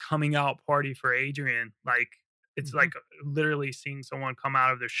coming out party for Adrian. Like it's like literally seeing someone come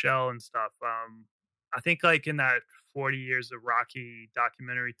out of their shell and stuff. I think like in that 40 years of Rocky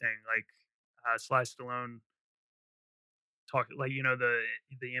documentary thing, like Sly Stallone talk like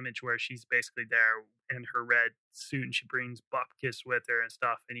the image where she's basically there in her red suit and she brings Bupkis with her and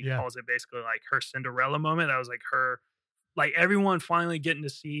stuff, and he Yeah. calls it basically like her Cinderella moment. That was like her, like everyone finally getting to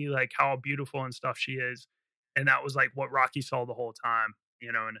see like how beautiful and stuff she is, and that was like what Rocky saw the whole time,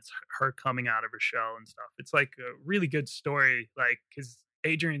 and it's her coming out of her shell and stuff. It's like a really good story, like because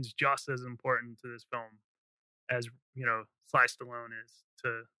Adrian's just as important to this film as Sly Stallone is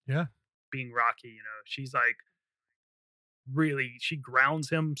to Yeah. being Rocky. She's like really, she grounds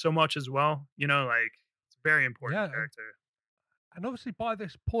him so much as well. Like it's a very important character. And obviously by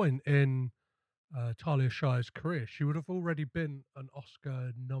this point in Talia Shire's career, she would have already been an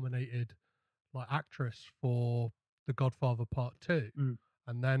Oscar nominated like actress for The Godfather Part 2.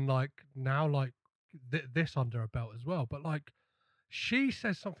 And then like now like this under her belt as well. But like she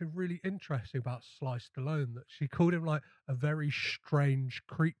says something really interesting about Sly Stallone, that she called him like a very strange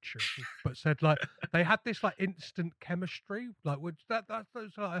creature, but said like they had this like instant chemistry, like which that's like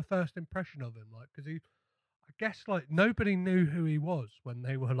her first impression of him, like because he, I guess like nobody knew who he was when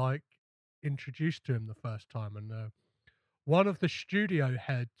they were like introduced to him the first time, and one of the studio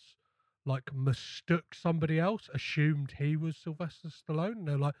heads like mistook somebody else, assumed he was Sylvester Stallone, and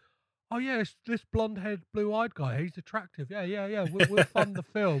they're like, oh yeah, it's this blonde-haired, blue-eyed guy. He's attractive. Yeah. We'll fund the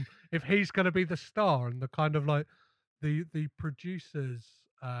film if he's going to be the star. And the kind of like the producers,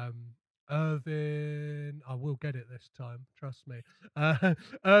 Irvin, I will get it this time, trust me.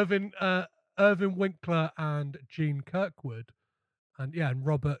 Irvin Winkler and Gene Kirkwood, and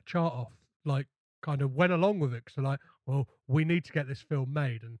Robert Chartoff, like kind of went along with it. So like, well, we need to get this film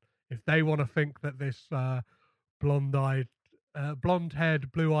made, and if they want to think that this blonde-haired,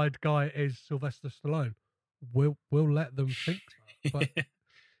 blue-eyed guy is Sylvester Stallone, we'll let them think that. But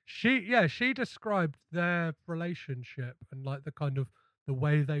she described their relationship and like the kind of the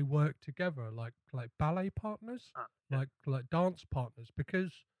way they work together, like ballet partners, like dance partners,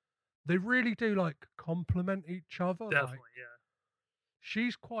 because they really do like complement each other. Definitely, like,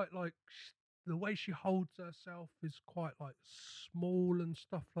 she's quite like the way she holds herself is quite like small and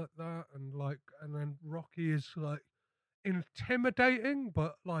stuff like that, and then Rocky is like intimidating,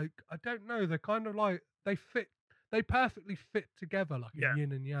 but like I don't know, they're kind of like they perfectly fit together, like a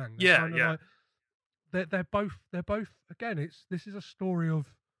yin and yang. Like, they're both again, this is a story of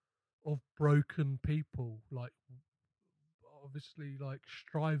broken people, like obviously like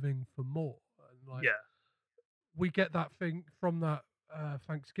striving for more, and like we get that thing from that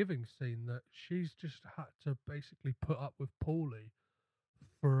Thanksgiving scene that she's just had to basically put up with Paulie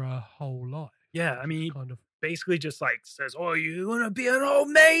for her whole life. I mean, kind of basically just like says, oh, you want to be an old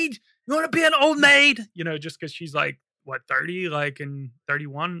maid? You want to be an old maid? Just because she's like, what, 30, like in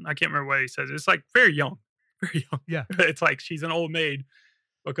 31? I can't remember what he says. It's like very young. Yeah. It's like she's an old maid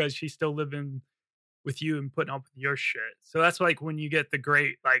because she's still living with you and putting up with your shit. So that's like when you get the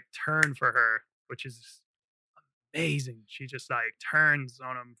great like turn for her, which is amazing. She just like turns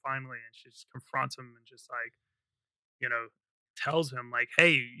on him finally, and she just confronts him and just like, tells him like,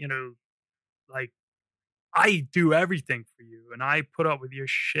 hey, like I do everything for you and I put up with your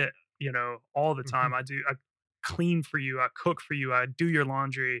shit, all the time. I clean for you, I cook for you, I do your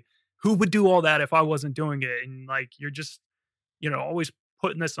laundry. Who would do all that if I wasn't doing it? And like you're just, always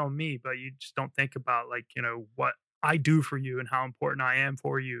putting this on me, but you just don't think about like, what I do for you and how important I am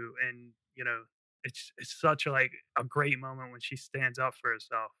for you. And, it's such a great moment when she stands up for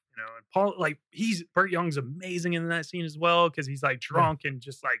herself, and Paul, like Burt Young's amazing in that scene as well. Cause he's like drunk and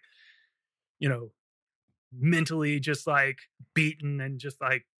just like, mentally just like beaten and just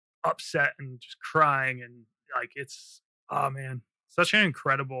like upset and just crying. And like, it's, oh man, such an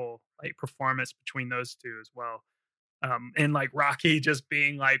incredible like performance between those two as well. And like Rocky just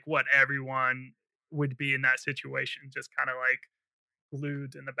being like what everyone would be in that situation, just kind of like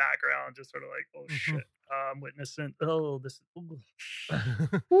glued in the background, just sort of like, oh shit, I'm witnessing, this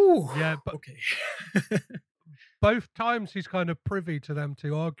yeah, but okay. Both times he's kind of privy to them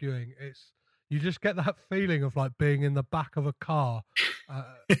two arguing. You just get that feeling of like being in the back of a car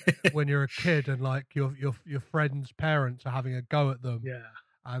when you're a kid, and like your friend's parents are having a go at them,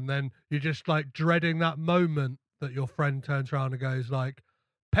 and then you're just like dreading that moment that your friend turns around and goes like,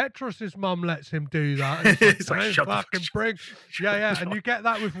 Petros's mum lets him do that. And it's like, shut fucking bring. Yeah. And you get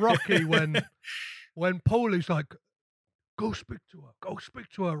that with Rocky when Paulie's like, go speak to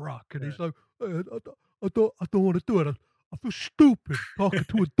her, Rock. And he's like, I don't want to do it. I feel stupid talking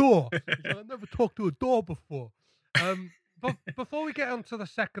to a door. He's like, I never talked to a door before. But before we get on to the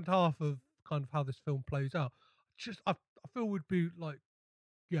second half of kind of how this film plays out, I feel we'd be like,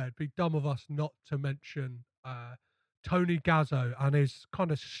 yeah, it'd be dumb of us not to mention Tony Gazzo and his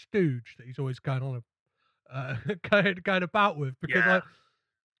kind of stooge that he's always going on going about with, because like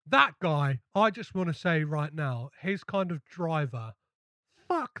that guy, I just want to say right now, his kind of driver,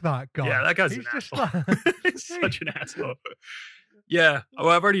 fuck that guy. Yeah, that guy's He's an just asshole. like, He's such an asshole. Yeah. Well,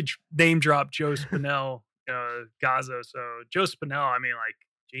 I've already name dropped Joe Spinell, Gazzo. So Joe Spinell, I mean, like,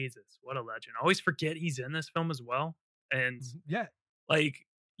 Jesus, what a legend. I always forget he's in this film as well. And yeah, like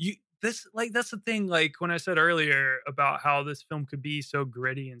that's the thing, like when I said earlier about how this film could be so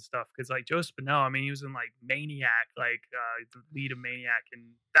gritty and stuff, because like Joe Spinell, I mean, he was in like Maniac, like the lead of Maniac, and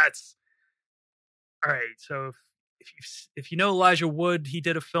that's all right. So if you know Elijah Wood, he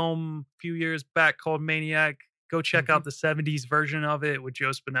did a film a few years back called Maniac. Go check out the 70s version of it with Joe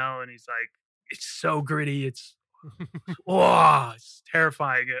Spinell, and he's like, it's so gritty, it's it's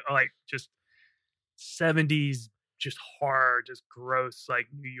terrifying, like just 70s, just horror, just gross, like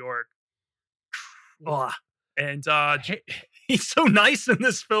New York. And he's so nice in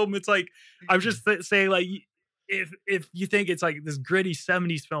this film. It's like, I'm just saying, like, if you think it's like this gritty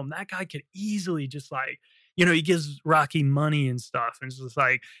 70s film, that guy could easily just like, he gives Rocky money and stuff, and it's just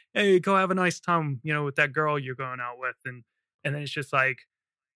like, hey, go have a nice time, with that girl you're going out with, and then it's just like,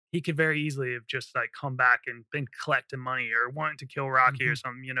 he could very easily have just like come back and been collecting money or wanting to kill Rocky or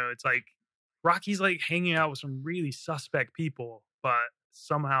something. It's like Rocky's like hanging out with some really suspect people, but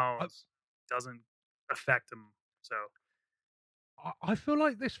somehow doesn't affect him. So I feel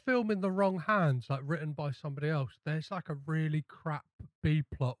like this film in the wrong hands, like written by somebody else, there's like a really crap B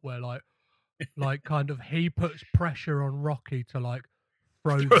plot where like kind of he puts pressure on Rocky to like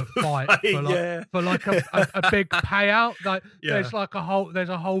throw the fight for like a big payout. Like there's like a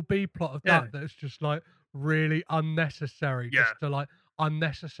whole B plot of that that's just like really unnecessary, just to like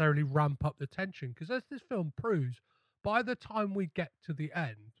unnecessarily ramp up the tension. Because as this film proves, by the time we get to the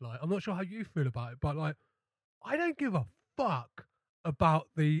end, like, I'm not sure how you feel about it, but like, I don't give a fuck about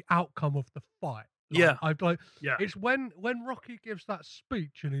the outcome of the fight. Like, it's when Rocky gives that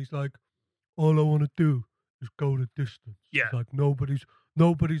speech and he's like, all I want to do is go the distance. Yeah. It's like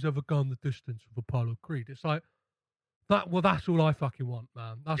nobody's ever gone the distance with Apollo Creed. It's like that. Well, that's all I fucking want,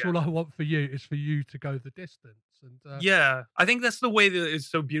 man. That's all I want for you, is for you to go the distance. And I think that's the way that it's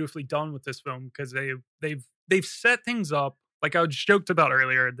so beautifully done with this film, because they've set things up. Like I just joked about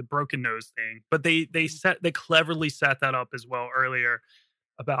earlier, the broken nose thing, but they cleverly set that up as well earlier,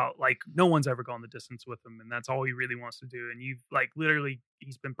 about like no one's ever gone the distance with him, and that's all he really wants to do. And you've like literally,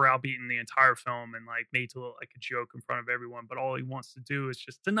 he's been browbeaten the entire film and like made to look like a joke in front of everyone, but all he wants to do is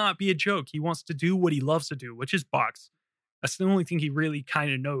just to not be a joke. He wants to do what he loves to do, which is box. That's the only thing he really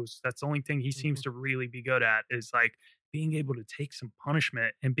kind of knows. That's the only thing he seems to really be good at, is like being able to take some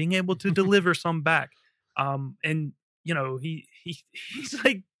punishment and being able to deliver some back. And he's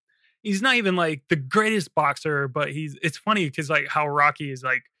like, he's not even like the greatest boxer, but it's funny because like how Rocky is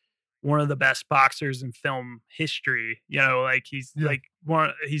like one of the best boxers in film history, like he's like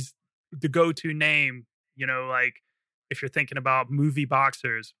he's the go-to name, like if you're thinking about movie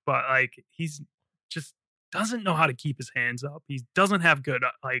boxers, but like he's just doesn't know how to keep his hands up. He doesn't have good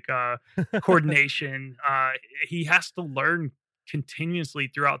coordination. He has to learn continuously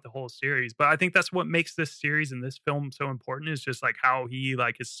throughout the whole series, but I think that's what makes this series and this film so important, is just like how he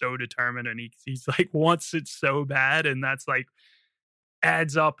like is so determined, and he's like wants it so bad, and that's like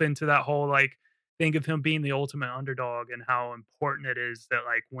adds up into that whole like thing of him being the ultimate underdog, and how important it is that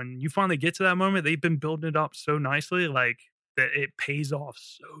like when you finally get to that moment, they've been building it up so nicely, like that it pays off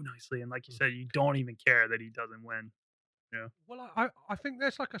so nicely, and like you said, you don't even care that he doesn't win. Well, I think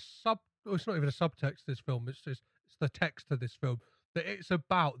there's like it's not even a subtext to this film, it's the text of this film, that it's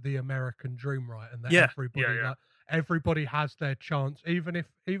about the American dream, right? And that like, everybody has their chance, even if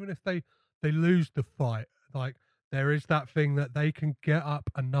they lose the fight, like there is that thing that they can get up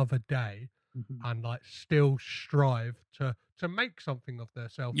another day and like still strive to make something of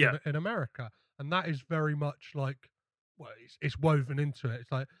themselves in America. And that is very much like, well, it's woven into it.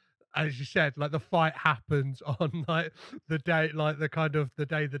 It's like, as you said, like the fight happens on like the day, like the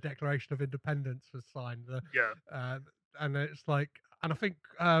day the Declaration of Independence was signed. And it's like, and I think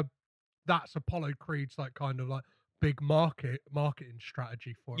that's Apollo Creed's like kind of like big marketing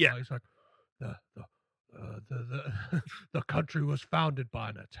strategy for it. Like, it's like the country was founded by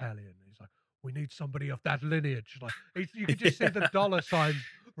an Italian. He's like, we need somebody of that lineage. Like you can just see the dollar signs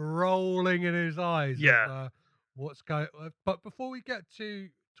rolling in his eyes. Of, what's going? But before we get to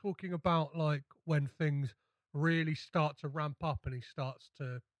talking about like when things really start to ramp up and he starts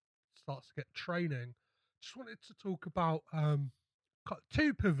to get training. Just wanted to talk about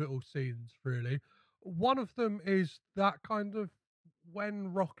two pivotal scenes really. One of them is that kind of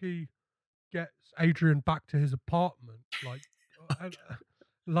when Rocky gets Adrian back to his apartment, like,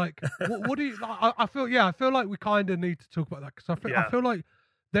 like what do you? I feel I feel like we kind of need to talk about that because I feel like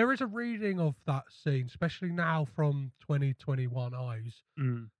there is a reading of that scene, especially now from 2021 eyes,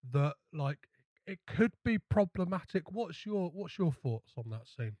 that like it could be problematic. What's your thoughts on that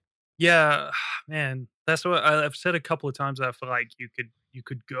scene? Yeah, man, that's what I've said a couple of times. I feel like you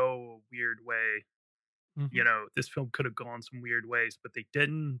could go a weird way. You know, this film could have gone some weird ways, but they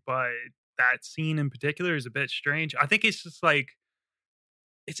didn't. But that scene in particular is a bit strange. I think it's just like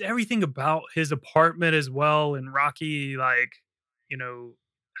it's everything about his apartment as well. And Rocky, like, you know,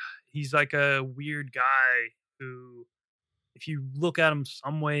 he's like a weird guy who, if you look at him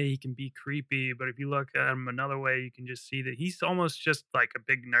some way, he can be creepy. But if you look at him another way, you can just see that he's almost just like a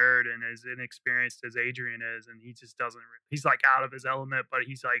big nerd and as inexperienced as Adrian is. And he just doesn't, he's like out of his element, but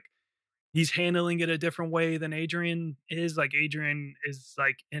he's handling it a different way than Adrian is. Like Adrian is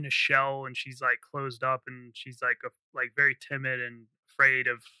like in a shell and she's like closed up and she's like very timid and afraid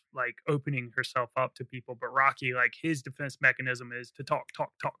of like opening herself up to people. But Rocky, like his defense mechanism is to talk,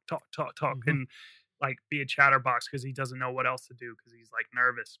 and like be a chatterbox because he doesn't know what else to do because he's like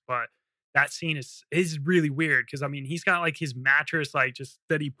nervous. But that scene is really weird because I mean he's got like his mattress like just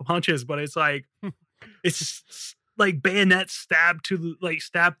that he punches, but it's like it's like bayonet stabbed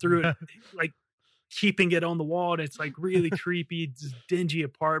through it, like keeping it on the wall. And it's like really creepy. This dingy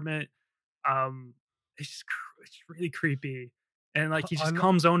apartment. It's really creepy. And like he just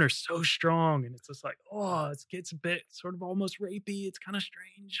comes on her so strong, and it's just like, oh, it gets a bit sort of almost rapey. It's kind of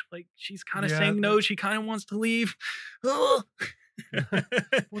strange. Like she's kind of saying no, she kind of wants to leave. Oh.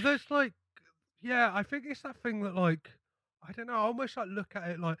 Well, there's like, I think it's that thing that like, I don't know. I almost like look at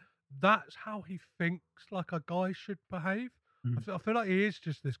it like that's how he thinks like a guy should behave. I feel like he is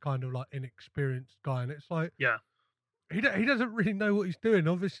just this kind of like inexperienced guy, and it's like, he doesn't really know what he's doing.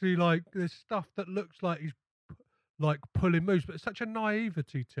 Obviously, like there's stuff that looks like he's like pulling moves, but it's such a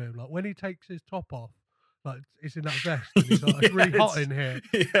naivety to him. Like when he takes his top off, like it's in that vest, and he's like, it's really hot in here.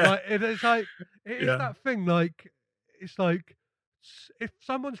 Like it's like it is that thing. Like it's like if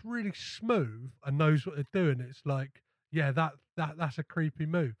someone's really smooth and knows what they're doing, it's like that's a creepy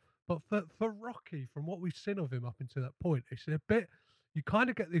move. But for Rocky, from what we've seen of him up until that point, it's a bit. You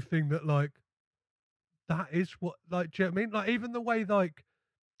kind of get this thing that like that is what like. Do you know what I mean? Like even the way like.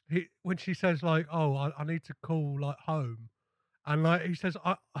 When she says like, "Oh, I need to call like home," and like he says,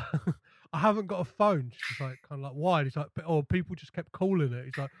 "I I haven't got a phone." She's like, kind of like, "Why?" And he's like, "Oh, people just kept calling it."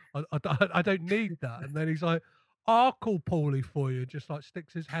 He's like, I don't need that." And then he's like, "I'll call Paulie for you." Just like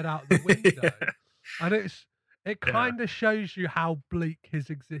sticks his head out the window, and it kind of shows you how bleak his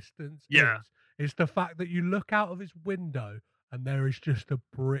existence is. It's the fact that you look out of his window and there is just a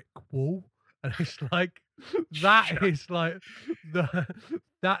brick wall. And it's like that is like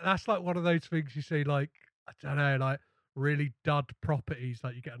that's like one of those things you see like I don't know like really dud properties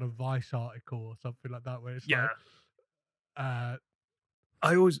like you get on a Vice article or something like that where it's like I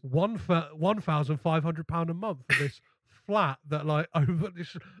always £1,500 a month for this flat that like over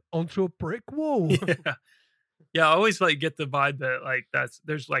this onto a brick wall. Yeah, I always like get the vibe that like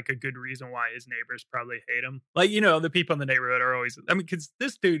there's like a good reason why his neighbors probably hate him. Like, you know, the people in the neighborhood are always, I mean, because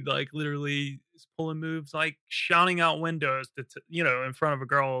this dude like literally is pulling moves like shouting out windows to you know, in front of a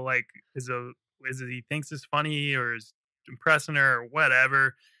girl like is he thinks is funny or is impressing her or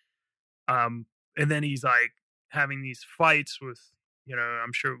whatever. And then he's like having these fights with, you know,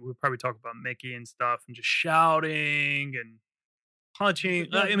 I'm sure we'll probably talk about Mickey and stuff and just shouting and punching.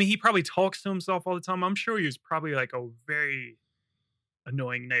 I mean, he probably talks to himself all the time. I'm sure he was probably like a very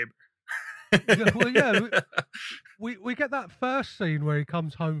annoying neighbor. We get that first scene where he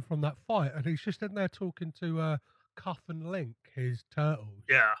comes home from that fight and he's just in there talking to Cuff and Link, his turtles.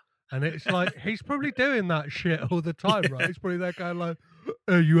 Yeah. And it's like, he's probably doing that shit all the time, right? He's probably there going like,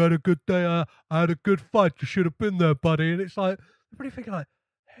 hey, you had a good day, I had a good fight, you should have been there, buddy. And it's like, I'm probably thinking like,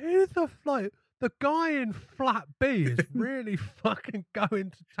 who the guy in flat B is really fucking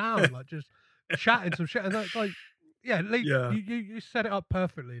going to town, like just chatting some shit. And that's like, Lee, you set it up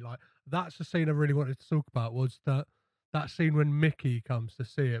perfectly. Like that's the scene I really wanted to talk about was that scene when Mickey comes to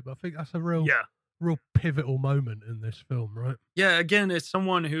see it. But I think that's a real pivotal moment in this film, right? Yeah, again, it's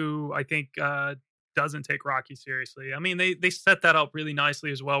someone who I think doesn't take Rocky seriously. I mean, they set that up really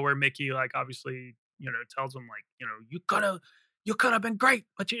nicely as well, where Mickey, like, obviously, you know, tells him like, you know, you could have been great,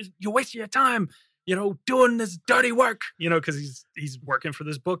 but you wasted your time. doing this dirty work, because he's working for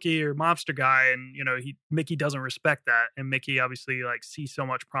this bookie or mobster guy, and Mickey doesn't respect that, and Mickey obviously like sees so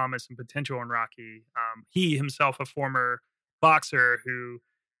much promise and potential in Rocky. He himself a former boxer who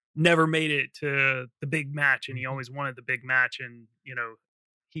never made it to the big match, and he always wanted the big match, and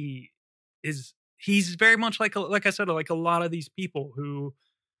he's very much like I said, like a lot of these people who.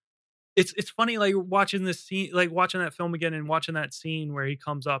 It's funny, like watching this scene, like watching that film again and watching that scene where he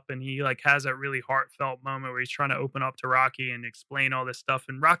comes up and he like has that really heartfelt moment where he's trying to open up to Rocky and explain all this stuff.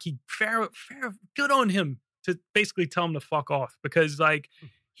 And Rocky, fair, good on him to basically tell him to fuck off, because like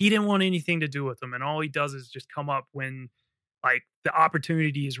he didn't want anything to do with him. And all he does is just come up when like the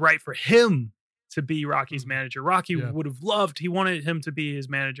opportunity is right for him to be Rocky's manager. Rocky would have loved, he wanted him to be his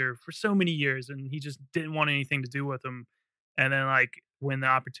manager for so many years, and he just didn't want anything to do with him. And then like, when the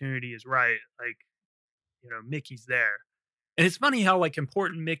opportunity is right, like, Mickey's there. And it's funny how like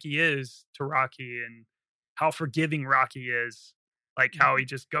important Mickey is to Rocky and how forgiving Rocky is. Like how he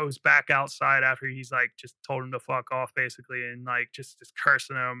just goes back outside after he's like just told him to fuck off basically, and like just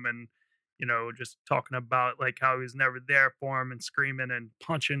cursing him and, just talking about like how he was never there for him and screaming and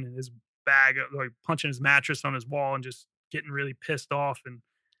punching his bag, like punching his mattress on his wall and just getting really pissed off and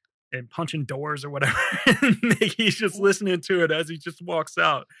punching doors or whatever. He's just listening to it as he just walks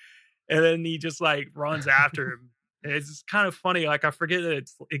out, and then he just like runs after him. And it's just kind of funny. Like I forget that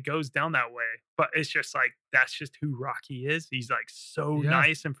it goes down that way, but it's just like that's just who Rocky is. He's like so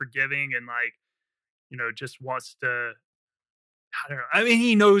nice and forgiving, and like just wants to. I don't know. I mean,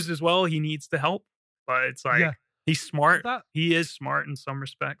 he knows as well he needs to help, but it's like he's smart. He is smart in some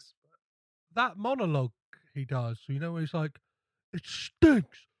respects. That monologue he does, where he's like, "It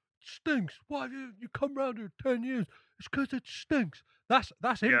stinks. Stinks. Why you come round here 10 years? It's because it stinks."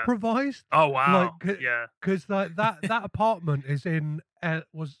 That's improvised. Oh wow! Because like that apartment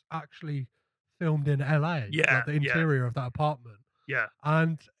was actually filmed in LA. Yeah, like the interior of that apartment. Yeah,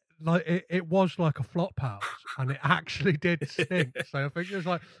 and like it was like a flop house, and it actually did stink. So I think it was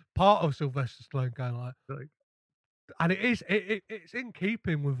like part of Sylvester Stallone going like and it's in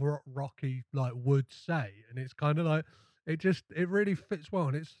keeping with what Rocky like would say, and it's kind of like it really fits well,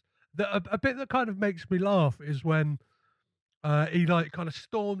 and it's. A bit that kind of makes me laugh is when he like kind of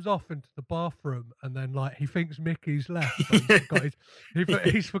storms off into the bathroom, and then like he thinks Mickey's left, but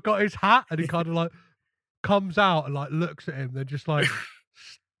he's forgot his hat, and he kind of like comes out and like looks at him, then just like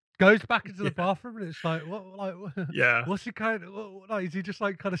goes back into the bathroom, and it's like what's he kind of like? Is he just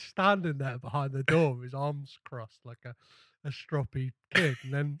like kind of standing there behind the door with his arms crossed like a stroppy kid?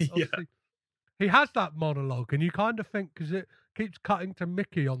 And then obviously he has that monologue, and you kind of think, because it keeps cutting to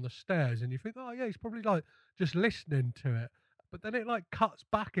Mickey on the stairs, and you think, oh yeah, he's probably like just listening to it, but then it like cuts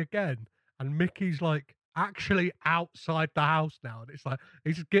back again, and Mickey's like actually outside the house now, and it's like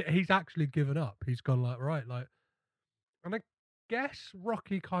he's actually given up. He's gone like, right, like, and I guess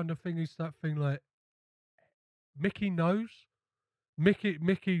Rocky kind of thing is that thing like Mickey knows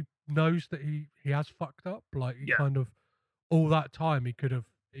that he has fucked up, like he kind of all that time he could have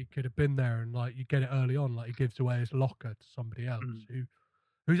been there, and like you get it early on, like he gives away his locker to somebody else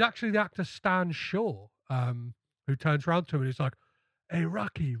who's actually the actor Stan Shaw, who turns around to him and he's like, "Hey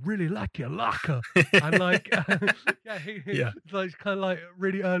Rocky, really like your locker," and like it's like kind of like a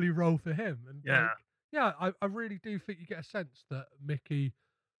really early role for him, and I really do think you get a sense that Mickey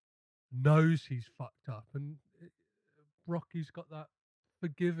knows he's fucked up, and Rocky's got that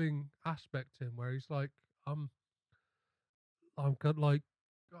forgiving aspect to him where he's like, I'm good, like.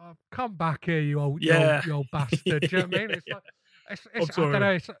 Oh, come back here, you old bastard. Do you know what I mean? It's like, I'm sorry. I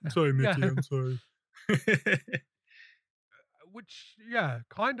don't know, I'm sorry, Mickey. I'm sorry. Which,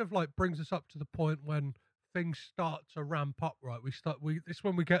 kind of like brings us up to the point when things start to ramp up, right? This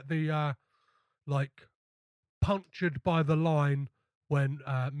when we get the like punctured by the line when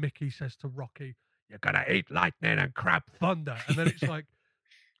Mickey says to Rocky, "You're gonna eat lightning and crab thunder," and then it's like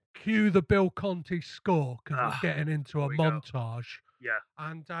cue the Bill Conti score because we're getting into a montage. Yeah.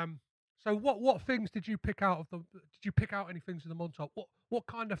 And so what things did you pick out of the? Did you pick out any things in the montage? What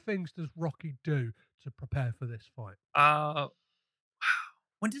kind of things does Rocky do to prepare for this fight?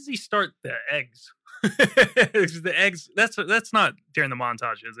 When does he start the eggs? The eggs. That's not during the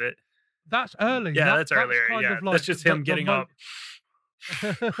montage, is it? That's early. Yeah, that's earlier. Yeah, like that's just him getting up.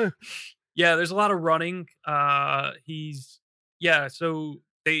 Yeah, there's a lot of running. So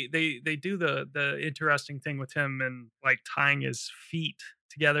they do the interesting thing with him and like tying his feet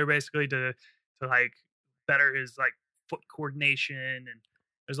together basically to like better his like foot coordination, and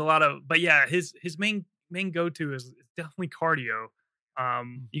there's a lot of, but his main go-to is definitely cardio.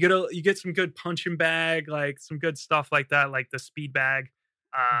 You get some good punching bag, like some good stuff like that, like the speed bag.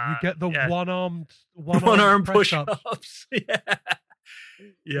 You get the yeah. one-armed one-arm press-ups, push-ups. Yeah.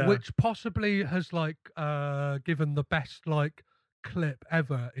 Yeah. which possibly has like given the best like clip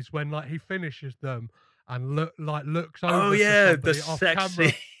ever is when like he finishes them and looks over Oh to yeah, the somebody off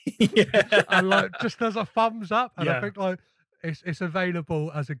camera sexy. Yeah. and like just does a thumbs up, and I Yeah. think like it's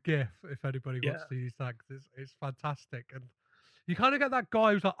available as a GIF if anybody wants Yeah. to use that. 'Cause it's fantastic, and you kind of get that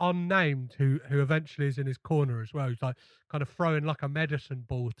guy who's like unnamed who eventually is in his corner as well. He's like kind of throwing like a medicine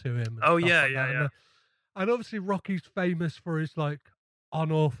ball to him. And Oh, stuff yeah, like yeah, that. yeah. And obviously Rocky's famous for his like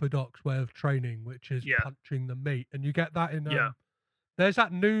unorthodox way of training, which is Yeah. punching the meat, and you get that in Yeah. there's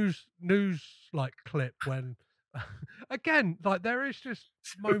that news like clip when again like there is just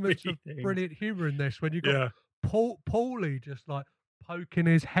So moments many of things. brilliant humor in this when you got Yeah. Paulie just like poking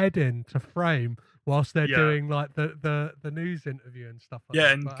his head into frame whilst they're Yeah. doing like the news interview and stuff like Yeah,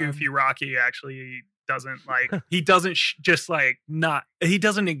 that. and But, Goofy Rocky actually doesn't like he doesn't just like not he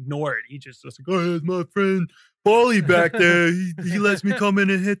doesn't ignore it. He just like, oh, there's my friend Paulie back there. He lets me come in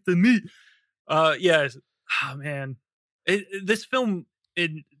and hit the meat. Yeah. Oh man, this film,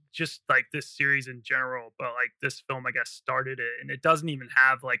 it just like this series in general, but like this film, I guess, started it, and it doesn't even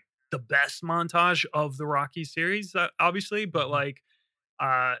have like the best montage of the Rocky series, obviously, but like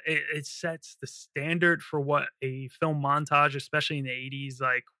it sets the standard for what a film montage, especially in the 80s,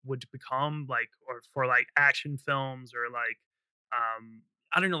 like would become like, or for like action films, or like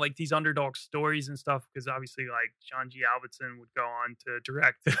I don't know, like these underdog stories and stuff, because obviously like John G. Alvinson would go on to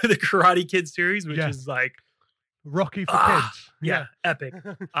direct the Karate Kid series, which Yeah. is like Rocky for kids. yeah, epic.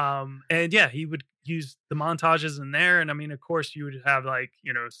 And yeah, he would use the montages in there, and I mean, of course, you would have like,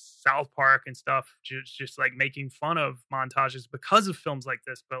 you know, South Park and stuff, just like making fun of montages because of films like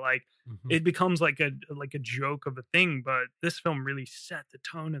this. But like, Mhm. it becomes like a joke of a thing. But this film really set the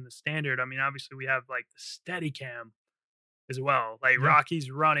tone and the standard. I mean, obviously, we have like the Steadicam as well. Like Yeah. Rocky's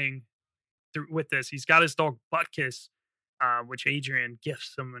running through with this. He's got his dog Buttkiss, which Adrian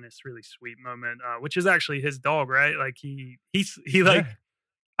gifts him in this really sweet moment, which is actually his dog, right? Like he like Yeah.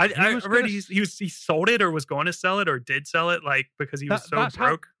 I He was read gonna he sold it, or was going to sell it, or did sell it, like because he was so that's how-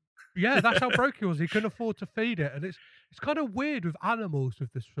 broke. Yeah, that's how broke he was. He couldn't afford to feed it, and it's kind of weird with animals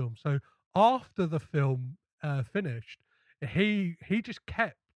with this film. So after the film finished, he just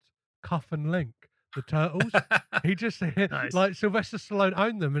kept Cuff and Link, the turtles. He just Nice. like Sylvester Stallone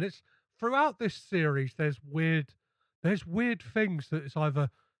owned them, and it's throughout this series. There's weird things that it's either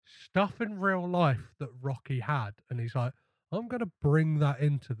stuff in real life that Rocky had, and he's like, I'm gonna bring that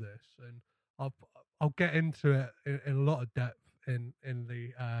into this, and I'll get into it in a lot of depth in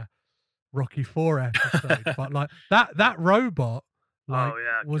the Rocky 4 episode. But like that robot, like, Oh,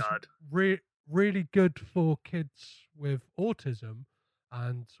 yeah, was God. really good for kids with autism,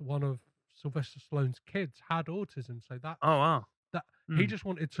 and one of Sylvester Stallone's kids had autism, so that Oh wow. he just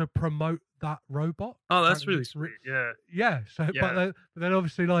wanted to promote that robot. Oh, that's Apparently really it's re- sweet. Yeah. Yeah, so Yeah. but then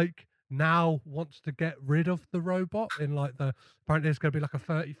obviously like now wants to get rid of the robot in like apparently there's going to be like a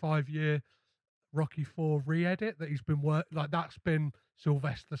 35-year Rocky 4 re-edit that he's been like that's been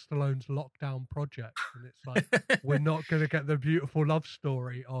Sylvester Stallone's lockdown project, and it's like we're not going to get the beautiful love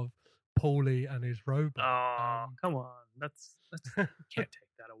story of Paulie and his robot. Oh, come on. That's you can't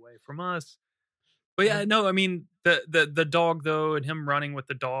take that away from us. But yeah, no, I mean the dog though, and him running with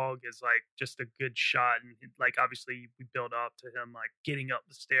the dog is like just a good shot, and like obviously we build up to him like getting up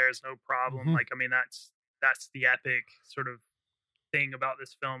the stairs, no problem. Mhm. Like I mean that's the epic sort of thing about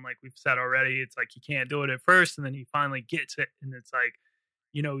this film. Like we've said already, it's like he can't do it at first, and then he finally gets it, and it's like,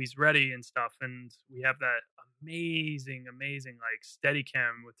 you know, he's ready and stuff. And we have that amazing like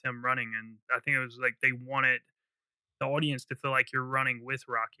Steadicam with him running, and I think it was like they wanted the audience to feel like you're running with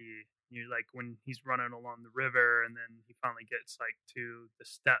Rocky. You like when he's running along the river, and then he finally gets like to the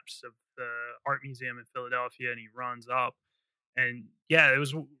steps of the art museum in Philadelphia, and he runs up. And yeah, it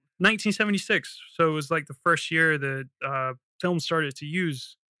was 1976, so it was like the first year that film started to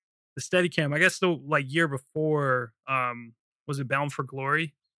use the Steadicam. I guess the like year before, was it Bound for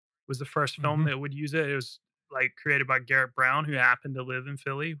Glory? Was the first film Mhm. that would use it. It was like created by Garrett Brown, who happened to live in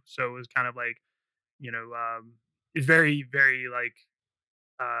Philly, so it was kind of like, you know, very like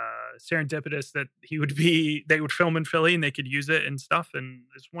serendipitous that they would film in Philly and they could use it and stuff, and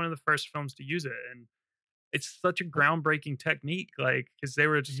it's one of the first films to use it, and it's such a groundbreaking technique, like because they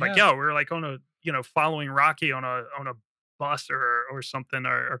were just like, Yeah. yo, we're like on a, you know, following Rocky on a bus or something,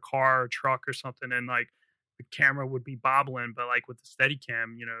 or car or truck or something, and like the camera would be bobbling, but like with the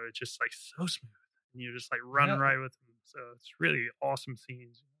Steadicam, you know, it's just like so smooth, and you're just like running Yeah. right with them, so it's really awesome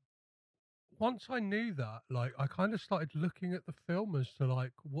scenes. Once I knew that, like I kind of started looking at the film as to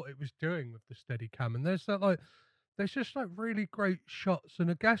like what it was doing with the Steadicam, and there's there's just like really great shots,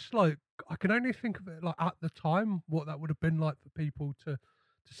 and I guess like I can only think of it like at the time what that would have been like for people to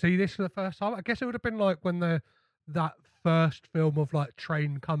see this for the first time. I guess it would have been like when that first film of like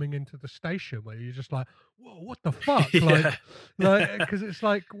train coming into the station where you're just like, whoa, what the fuck? Yeah. Like because it's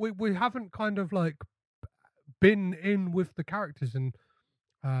like we haven't kind of like been in with the characters, and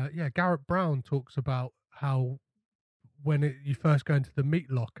yeah, Garrett Brown talks about how when you first go into the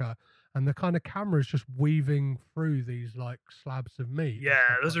meat locker and the kind of camera is just weaving through these like slabs of meat. and Yeah,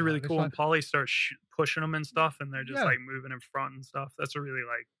 stuff those like are that. really And it's cool. like, And Polly starts pushing them and stuff, and they're just yeah, like moving in front and stuff. That's a really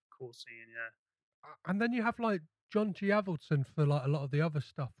like cool scene. Yeah. and then you have like John G. Avildsen for like a lot of the other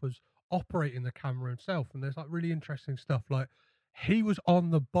stuff was operating the camera himself, and there's like really interesting stuff. Like he was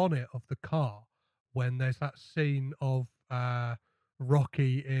on the bonnet of the car when there's that scene of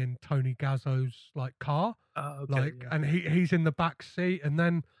Rocky in Tony Gazzo's like car, Oh, okay. like, Yeah. and he's in the back seat, and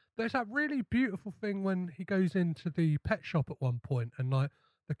then there's that really beautiful thing when he goes into the pet shop at one point, and like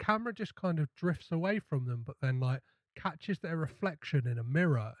the camera just kind of drifts away from them, but then like catches their reflection in a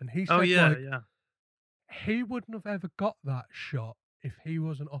mirror, and he said Oh yeah, like yeah. he wouldn't have ever got that shot if he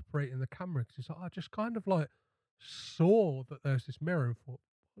wasn't operating the camera, because he's like, I just kind of like saw that there's this mirror and thought,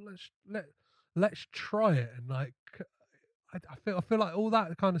 well, let's try it, and like I feel like all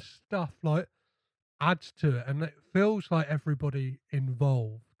that kind of stuff like adds to it, and it feels like everybody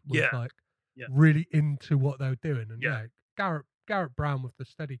involved was Yeah. like Yeah. really into what they were doing, and Yeah. yeah, Garrett Brown with the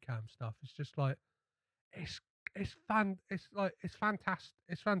Steadicam stuff is just like it's fantastic,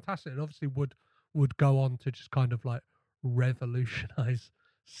 and obviously would go on to just kind of like revolutionize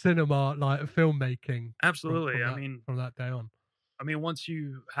cinema, like filmmaking. Absolutely. From I that, mean, from that day on. once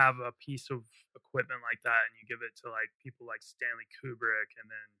you have a piece of equipment like that and you give it to like people like Stanley Kubrick and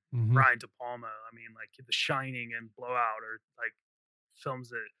then Mhm. Brian De Palma, I mean, like The Shining and Blowout are like films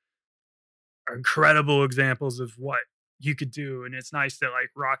that are incredible examples of what you could do. And it's nice that like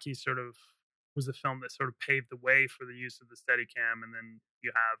Rocky sort of was a film that sort of paved the way for the use of the Steadicam, and then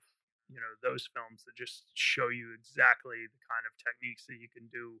you have those films that just show you exactly the kind of techniques that you can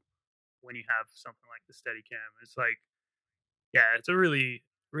do when you have something like the Steadicam. It's like, yeah, it's a really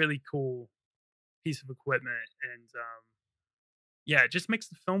really cool piece of equipment, and yeah, it just makes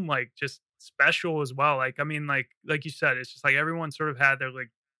the film like just special as well. Like I mean, like you said, it's just like everyone sort of had their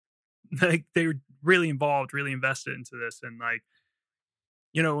like like they were really involved, really invested into this, and like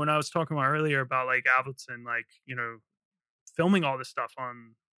when I was talking about earlier about like Avildsen, like filming all this stuff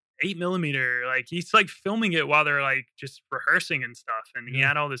on 8mm, like he's like filming it while they're like just rehearsing and stuff, and he Yeah.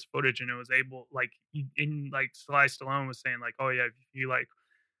 had all this footage, and it was able like in like Sly Stallone was saying like, oh yeah, if you like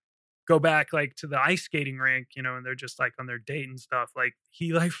go back like to the ice skating rink, and they're just like on their date and stuff, like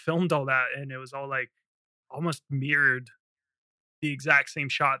he like filmed all that, and it was all like almost mirrored the exact same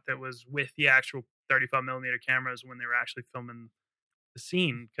shot that was with the actual 35mm cameras when they were actually filming the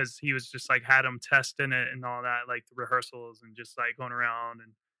scene, because he was just like had them testing it and all that, like the rehearsals, and just like going around,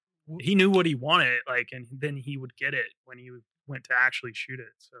 and W- he knew what he wanted, like, and then he would get it when he went to actually shoot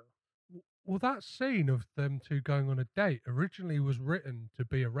it. So Well, that scene of them two going on a date originally was written to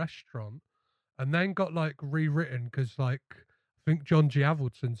be a restaurant, and then got like rewritten because like I think John G.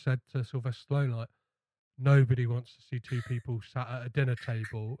 Avildsen said to Sylvester Stallone like nobody wants to see two people sat at a dinner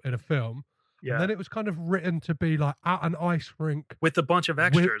table in a film, yeah, and then it was kind of written to be like at an ice rink. with a bunch of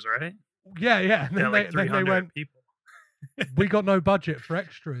extras, right? Yeah, and Yeah, then like they 300 went, people. we got no budget for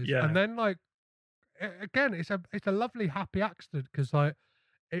extras, Yeah. and then like again, it's a lovely happy accident because like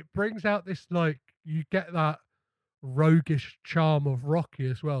it brings out this like you get that roguish charm of Rocky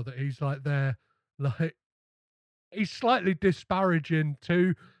as well, that he's like there like he's slightly disparaging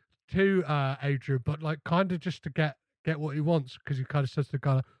to Adrian, but like kind of just to get what he wants, because he kind of says to the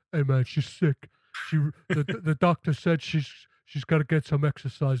guy, hey man, she's sick, the doctor said she's got to get some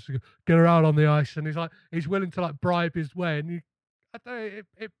exercise to get her out on the ice, and he's willing to like bribe his way, and I don't know,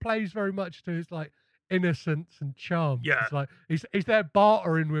 it plays very much to his like innocence and charm. Yeah. It's like he's there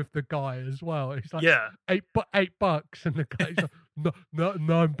bartering with the guy as well. He's like, Yeah, $8, and the guy's like, no,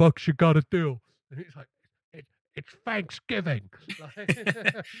 $9 you got to do, and he's like, it's Thanksgiving.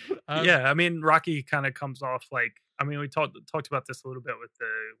 yeah. I mean, Rocky kind of comes off like, I mean, we talked about this a little bit with the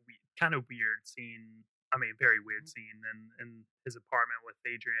kind of weird scene. I mean, very weird scene in his apartment with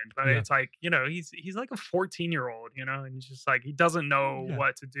Adrian. But Yeah. it's like, he's like a 14-year-old, and he's just like, he doesn't know Yeah.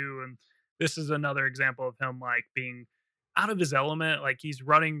 what to do. And this is another example of him like being out of his element. Like he's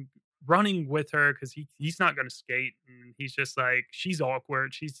running with her because he's not going to skate, and he's just like, she's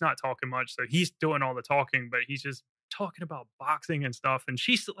awkward, she's not talking much, so he's doing all the talking, but he's just talking about boxing and stuff, and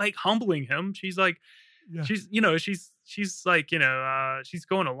she's like humbling him. She's like, Yeah. she's like, she's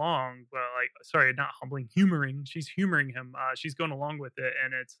going along, but like, sorry, not humbling, humoring. She's humoring him. She's going along with it,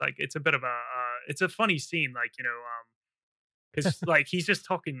 and it's like it's a bit of a it's a funny scene, like, because like he's just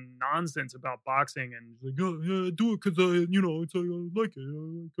talking nonsense about boxing, and he's like, oh, yeah, I do it because it's I like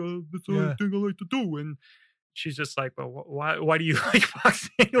it. That's the Yeah. thing I like to do. And she's just like, well, why do you like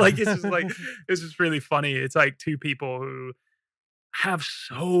boxing? Like, it's just like, it's just really funny. It's like two people who have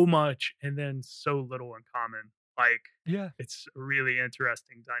so much and then so little in common. Like, Yeah. it's a really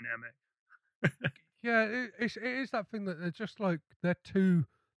interesting dynamic. Yeah, it is that thing that they're just like they're two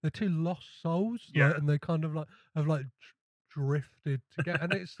lost souls, Yeah. like, and they kind of like have like drifted together,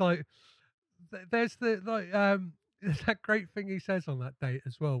 and it's like there's the like there's that great thing he says on that date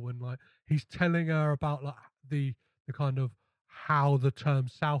as well when like he's telling her about like the kind of how the term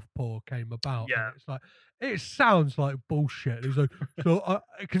southpaw came about. Yeah. And it's like it sounds like bullshit. He's like, so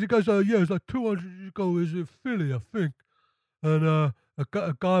because he goes, yeah, it's like 200 years ago, is it Philly, I think, and a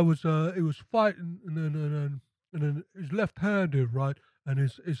guy was he was fighting, and then he's left-handed, right, and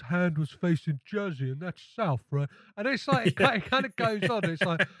his hand was facing Jersey, and that's south, right, and it's like it kind of goes on. It's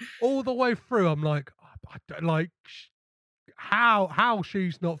like all the way through. I'm like, I don't, like how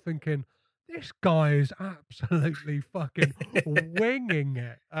she's not thinking this guy is absolutely fucking winging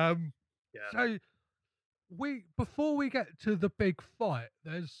it. Yeah. So before we get to the big fight,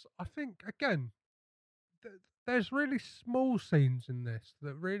 there's I think again. There's really small scenes in this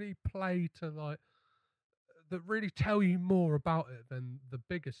that really play to like that really tell you more about it than the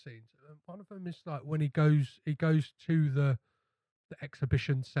bigger scenes. And one of them is like when he goes to the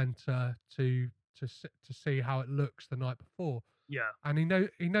exhibition center to see how it looks the night before. Yeah. And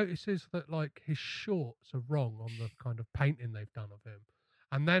he notices that like his shorts are wrong on the kind of painting they've done of him.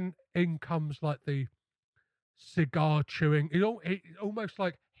 And then in comes like the cigar chewing. It almost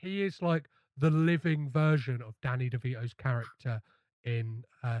like he is like the living version of Danny DeVito's character in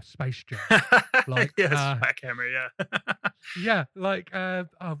Space Jam. Like, yes, Backhammer, yeah. yeah, like the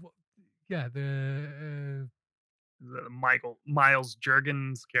Miles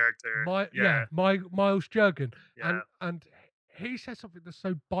Jurgen's character. Miles Jurgen. Yeah. And he says something that's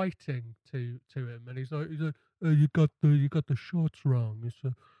so biting to him, and he's like, oh, you got the shorts wrong.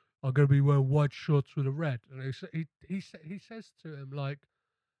 It's I'm gonna be wearing white shorts with a red. And he says to him like,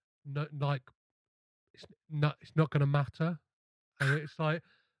 no, like it's not gonna matter. And it's like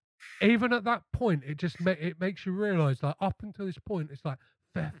even at that point, it just it makes you realize like up until this point, it's like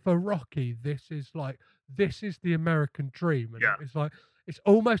for Rocky, this is the American dream, and Yeah. it's like it's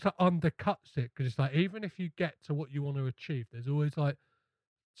almost like undercuts it because it's like even if you get to what you want to achieve, there's always like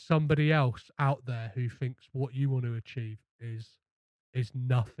somebody else out there who thinks what you want to achieve is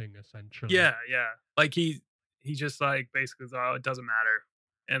nothing essentially. Yeah. Like he just like basically says, oh, it doesn't matter,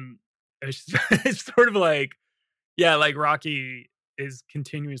 and it's it's sort of like, yeah, like Rocky is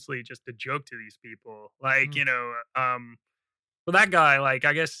continuously just a joke to these people, like but that guy, like,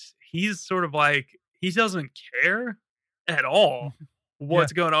 I guess he's sort of like he doesn't care at all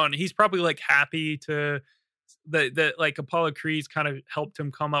what's going on. He's probably like happy to that like Apollo Creed's kind of helped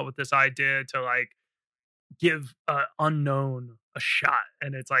him come up with this idea to like give unknown a shot,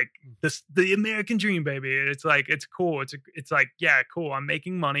 and it's like the American dream, baby. It's like it's cool. It's like, yeah, cool. I'm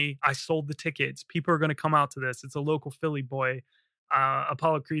making money. I sold the tickets. People are going to come out to this. It's a local Philly boy,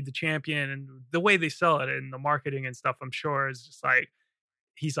 Apollo Creed, the champion, and the way they sell it and the marketing and stuff, I'm sure is just like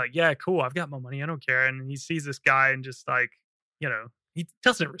he's like, yeah, cool. I've got my money. I don't care. And he sees this guy and just like he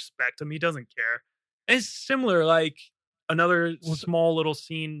doesn't respect him. He doesn't care. And it's similar, like another small little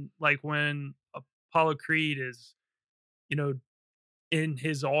scene, like when Apollo Creed is, in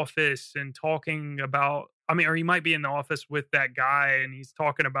his office and talking about, or he might be in the office with that guy and he's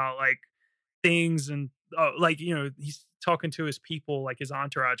talking about like things and he's talking to his people, like his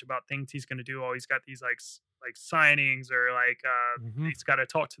entourage, about things he's going to do. Oh, he's got these like signings, or like he's got to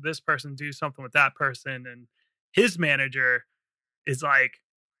talk to this person, do something with that person. And his manager is like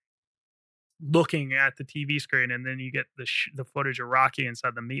looking at the TV screen, and then you get the footage of Rocky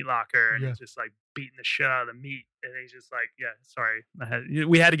inside the meat locker, and he's just like beating the shit out of the meat, and he's just like, yeah, sorry,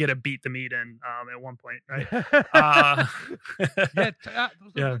 we had to get a beat the meat in at one point, right?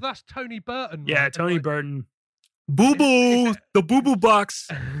 That's Tony Burton. Yeah, right? Tony Burton. Boo boo, the boo boo box.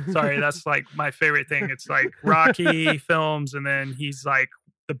 Sorry, that's like my favorite thing. It's like Rocky films, and then he's like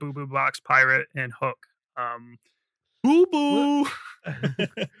the boo boo box pirate in Hook. Boo boo.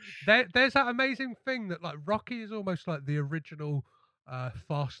 There's that amazing thing that like Rocky is almost like the original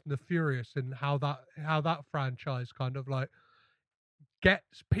Fast and the Furious, and how that franchise kind of like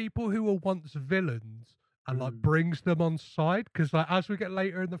gets people who were once villains and like brings them on side, because like as we get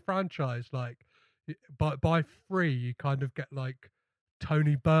later in the franchise, like by 3 you kind of get like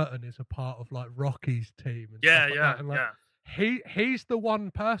Tony Burton is a part of like Rocky's team and Yeah, stuff like yeah, that. And like yeah. he's the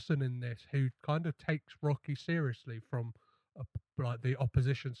one person in this who kind of takes Rocky seriously from like the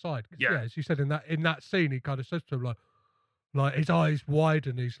opposition side. 'Cause, Yeah. as you said in that scene, he kind of says to him like his eyes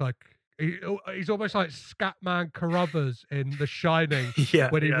widen. He's like he's almost like Scatman Carruthers in The Shining Yeah,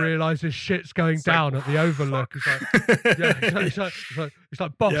 when he realizes shit's going down at the Overlook. He's like, yeah, he's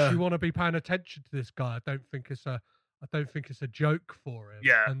like, boss, you want to be paying attention to this guy. I don't think it's a joke for him.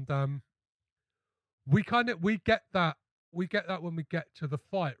 Yeah. And we get that when we get to the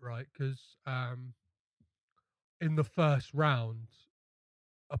fight, right? Because in the first round,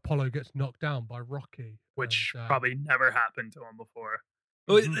 Apollo gets knocked down by Rocky, which and, probably never happened to him before.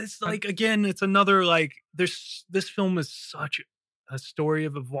 It's like, again, it's another like this film is such a story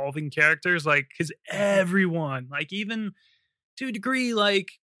of evolving characters, like because everyone, like even to a degree,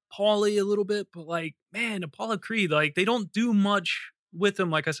 like Paulie a little bit, but like man, Apollo Creed, like they don't do much with him.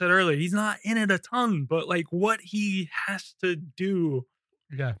 Like I said earlier, he's not in it a ton, but like what he has to do,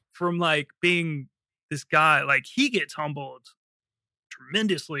 from like being this guy, like he gets humbled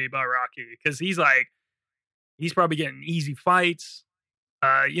tremendously by Rocky because he's probably getting easy fights.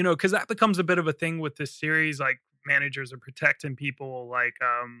 Because that becomes a bit of a thing with this series. Like managers are protecting people, like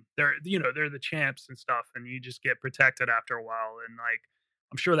they're the champs and stuff, and you just get protected after a while. And like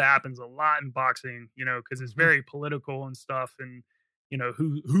I'm sure that happens a lot in boxing, because it's very political and stuff, and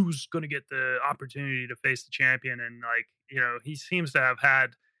who's going to get the opportunity to face the champion, and like he seems to have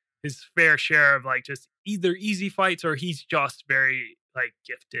had his fair share of like just either easy fights or he's just very like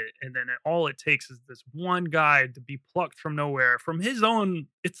gifted, and then all it takes is this one guy to be plucked from nowhere from his own.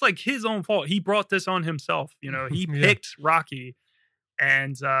 It's like his own fault. He brought this on himself. He picked Rocky,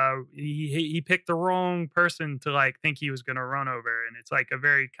 and he picked the wrong person to like think he was going to run over. And it's like a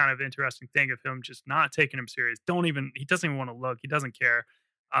very kind of interesting thing of him just not taking him serious. He doesn't even want to look. He doesn't care.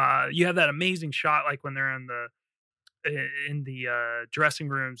 You have that amazing shot like when they're in the dressing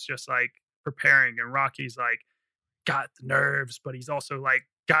rooms, just like preparing, and Rocky's like got the nerves, but he's also like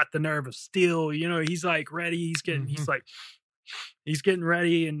got the nerve of steel. He's like ready. He's getting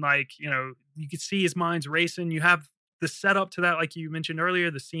ready, and like you can see his mind's racing. You have the setup to that, like you mentioned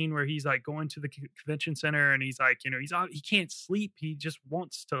earlier, the scene where he's like going to the convention center, and he's like, he can't sleep. He just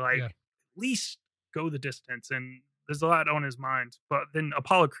wants to like at least go the distance, and there's a lot on his mind. But then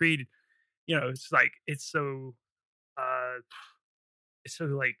Apollo Creed, it's like it's so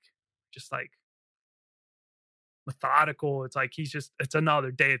like just like methodical. It's like it's another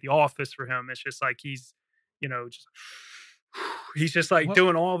day at the office for him. It's just like he's just like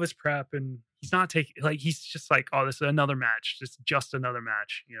doing all of his prep, and he's not taking, like he's just like, oh, this is another match. It's just another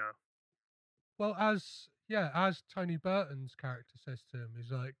match. Well, as Tony Burton's character says to him,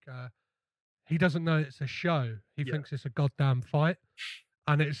 he's like, he doesn't know it's a show. He thinks it's a goddamn fight.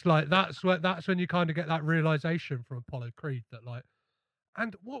 And it's like that's when you kind of get that realization from Apollo Creed that like,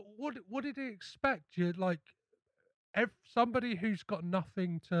 and what did he expect? You like somebody who's got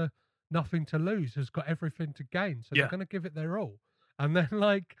nothing to lose has got everything to gain, so they're going to give it their all. And then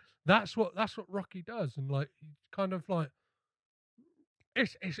like that's what Rocky does, and like kind of like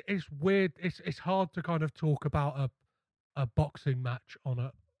it's weird. It's hard to kind of talk about a boxing match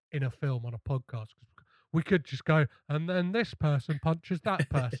in a film on a podcast, because we could just go and then this person punches that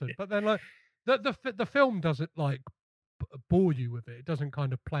person, but then like the film doesn't like bore you with it. It doesn't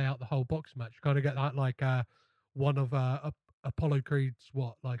kind of play out the whole boxing match. You kind of get that like one of Apollo Creed's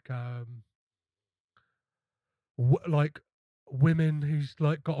like women who's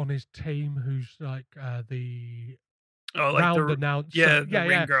like got on his team, who's like the round announcer, the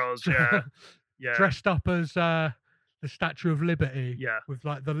ring girls, dressed up as the Statue of Liberty, with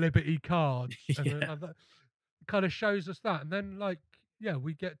like the Liberty cards, and that kind of shows us that. And then like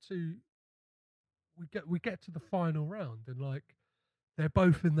we get to the final round, and like they're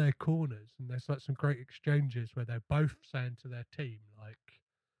both in their corners, and there's like some great exchanges where they're both saying to their team like,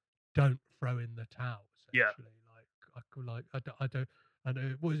 don't throw in the towel, essentially. I don't,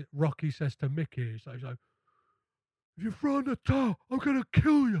 and what is it Rocky says to Mickey? He's like, if you throw in the towel, I'm gonna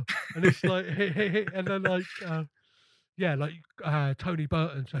kill you. And it's like and then like Tony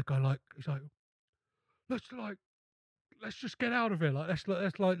Burton's that guy, like he's like, let's just get out of here. Like let's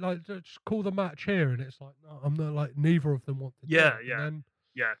just call the match here. And it's like, no, I'm not, like neither of them want to.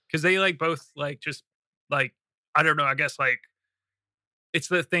 Because they like both like just like, I don't know. I guess like it's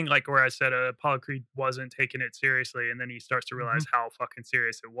the thing like where I said Apollo Creed wasn't taking it seriously, and then he starts to realize how fucking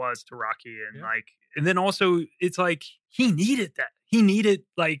serious it was to Rocky, and like, and then also it's like he needed that. He needed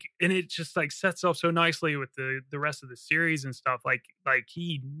like, and it just like sets up so nicely with the rest of the series and stuff. Like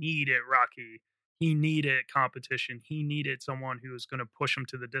he needed Rocky. he needed competition. He needed someone who was going to push him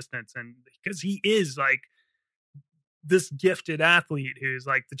to the distance. And because he is like this gifted athlete who's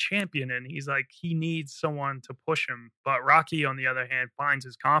like the champion, and he's like, he needs someone to push him. But Rocky, on the other hand, finds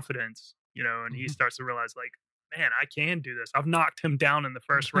his confidence, and he starts to realize, like, man, I can do this. I've knocked him down in the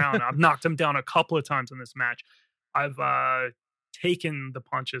first round. I've knocked him down a couple of times in this match. I've taken the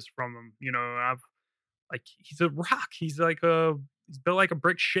punches from him. I've like, he's a rock. He's built like a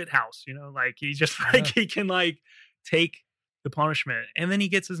brick shit house. Like he just like he can like take the punishment, and then he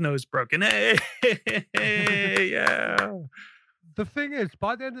gets his nose broken. Hey, yeah. The thing is,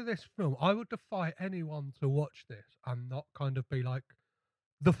 by the end of this film, I would defy anyone to watch this and not kind of be like,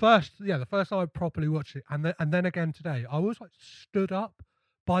 the first time I properly watched it, and then again today, I was like stood up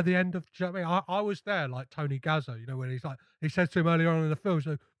by the end of. Do you know what I mean? I was there like Tony Gazzo, when he's like, he says to him earlier on in the film, he's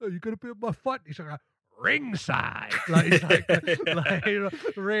like, "Oh, you're gonna be at my fight?" He's like, ringside, like he's like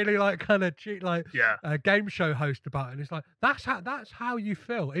really like kind of cheat, like a game show host about it. And it's like that's how you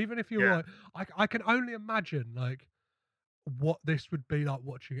feel, even if you're like, I can only imagine like what this would be like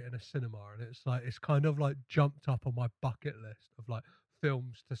watching it in a cinema. And it's like, it's kind of like jumped up on my bucket list of like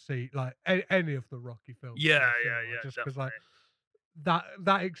films to see, like any of the Rocky films. Just because like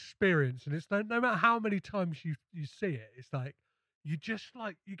that experience, and it's no matter how many times you see it, it's like you just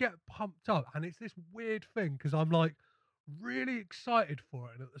like, you get pumped up, and it's this weird thing because I'm like really excited for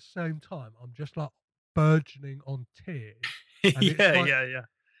it, and at the same time I'm just like burgeoning on tears. Yeah,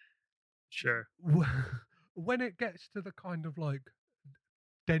 sure. When it gets to the kind of like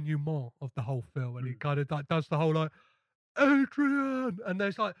denouement of the whole film, and he kind of like does the whole like, Adrian, and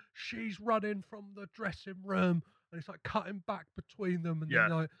there's like, she's running from the dressing room, and it's like cutting back between them, and then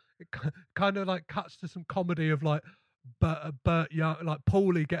like it kind of like cuts to some comedy of like Bert Young, like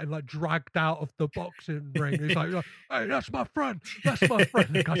Paulie getting like dragged out of the boxing ring. He's like, "Hey, that's my friend. That's my friend."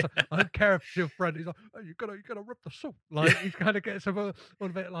 The guy's like, "I don't care if it's your friend." He's like, "Oh, you gotta rip the salt." Like he kind of gets a little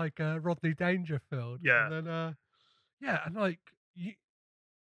bit like Rodney Dangerfield. Yeah. And then and like you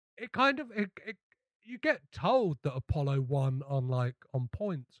get told that Apollo won on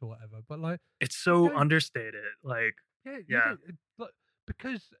points or whatever, but like it's so understated. Like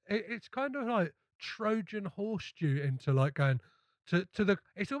because it's kind of like Trojan horsed you into like going to the.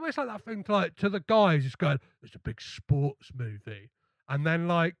 It's almost like that thing to like to the guys just going, it's a big sports movie, and then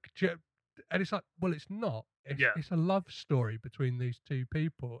like, and it's like, well, it's not. It's a love story between these two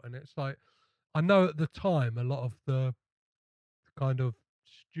people, and it's like, I know at the time a lot of the kind of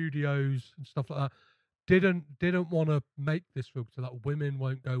studios and stuff like that didn't want to make this film so that women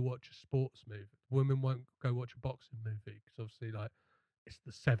won't go watch a sports movie, women won't go watch a boxing movie, because obviously like it's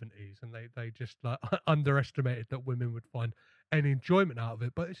the 70s, and they just like underestimated that women would find any enjoyment out of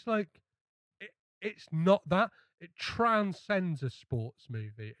it. But it's like it's not that. It transcends a sports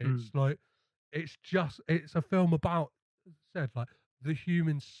movie. It's like it's a film about, as I said, like the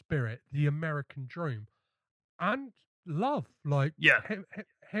human spirit, the American dream, and love, like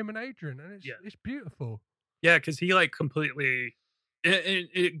him and Adrian, and it's beautiful. Yeah, because he like completely.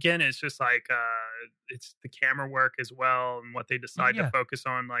 Again, it's just like it's the camera work as well, and what they decide to focus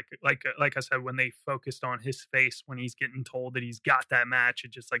on. Like I said, when they focused on his face when he's getting told that he's got that match, it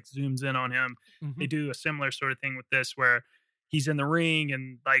just like zooms in on him. They do a similar sort of thing with this, where he's in the ring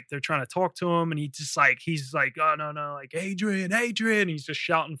and like they're trying to talk to him, and he's like, oh no, like Adrian, he's just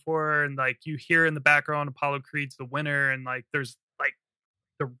shouting for her, and like you hear in the background Apollo Creed's the winner, and like there's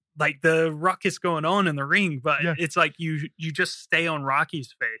the ruckus going on in the ring, but it's like you just stay on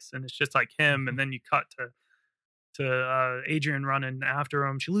Rocky's face, and it's just like him, and then you cut to Adrian running after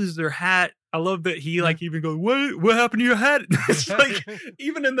him. She loses her hat. I love that he like even goes, what happened to your hat? It's like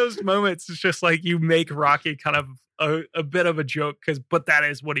even in those moments, it's just like you make Rocky kind of a bit of a joke, but that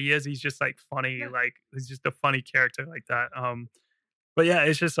is what he is. He's just like funny, like he's just a funny character like that. But yeah,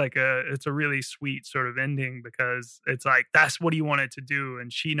 it's just like it's a really sweet sort of ending, because it's like, that's what he wanted to do.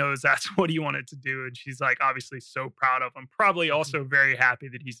 And she knows that's what he wanted to do. And she's like, obviously so proud of him, probably also very happy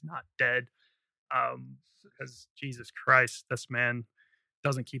that he's not dead. Because Jesus Christ, this man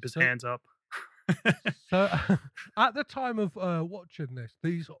doesn't keep his hands up. So at the time of watching this,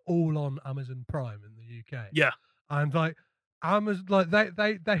 these are all on Amazon Prime in the UK. Yeah. And like Amazon, like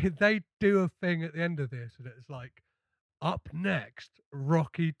they do a thing at the end of this, and it's like, up next,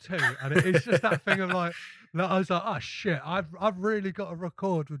 Rocky 2, and it's just that thing of like, I was like, oh shit, I've really got to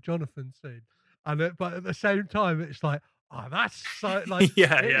record with Jonathan soon, but at the same time, it's like, oh, that's so like,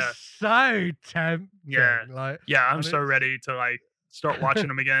 so tempting. I'm so ready to like start watching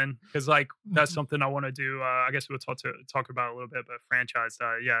them again, because like that's something I want to do. I guess we'll talk about a little bit, but franchise.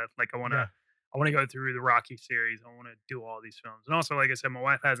 Like I want to. I want to go through the Rocky series. I want to do all these films. And also, like I said, my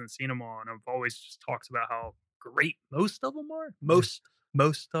wife hasn't seen them all, and I've always just talks about how great most of them are. Most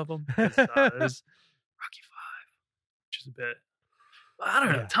of them is Rocky 5, which is a bit, I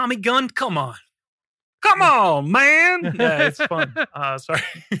don't know. Yeah. Tommy Gunn, come on, man. Yeah, it's fun. Sorry.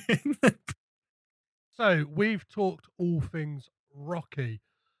 So we've talked all things Rocky.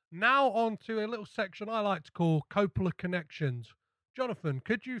 Now on to a little section I like to call Coppola Connections. Jonathan,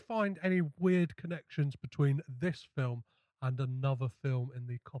 could you find any weird connections between this film and another film in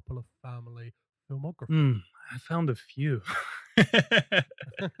the Coppola family filmography? I found a few. Hit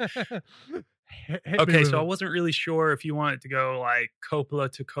me Okay, with so I it. wasn't really sure if you wanted to go like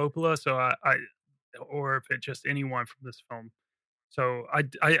Coppola to Coppola, so I or if it just anyone from this film. So I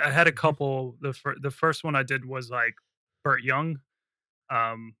had a couple. The first one I did was like Burt Young.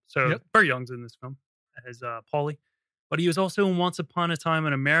 So Yep. Burt Young's in this film as Paulie, but he was also in Once Upon a Time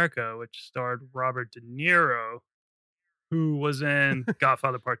in America, which starred Robert De Niro, who was in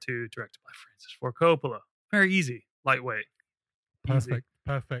Godfather Part 2, directed by Francis Ford Coppola. Very easy, lightweight. Easy.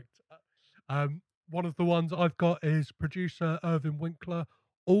 Perfect. One of the ones I've got is producer Irving Winkler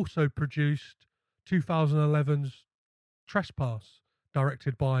also produced 2011's Trespass,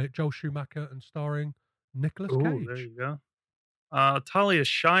 directed by Joel Schumacher and starring Nicolas Oh, Cage. there you go. Talia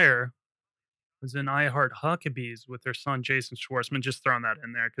Shire was in I Heart Huckabees with her son Jason Schwartzman. Just throwing that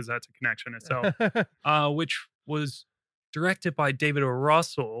in there because that's a connection itself. Which was directed by David O.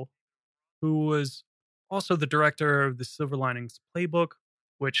 Russell, who was also the director of The Silver Linings Playbook,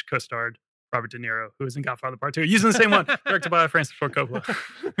 which co-starred Robert De Niro, who was in Godfather Part 2, using the same one, directed by Francis Ford Coppola.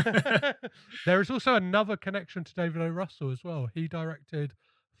 There is also another connection to David O. Russell as well. He directed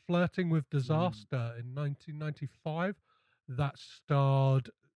Flirting with Disaster in 1995 that starred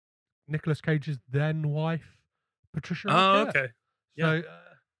Nicolas Cage's then wife, Patricia Arquette. Okay. Yeah.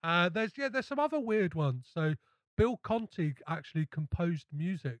 So there's some other weird ones. So Bill Conti actually composed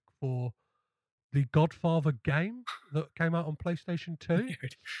music for the Godfather game that came out on PlayStation 2.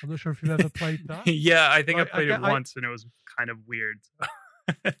 Weird. I'm not sure if you've ever played that. Yeah, I think I Like, played it once and it was kind of weird.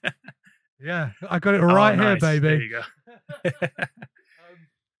 Yeah, I got it right here, nice. baby.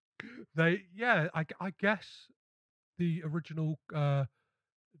 There you go. I guess the original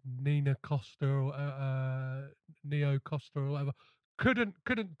Nina Costa or Neo Costa or whatever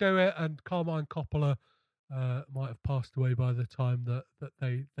couldn't do it, and Carmine Coppola might have passed away by the time that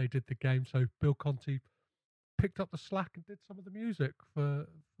they did the game. So Bill Conti picked up the slack and did some of the music for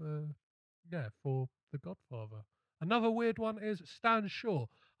The Godfather. Another weird one is Stan Shaw,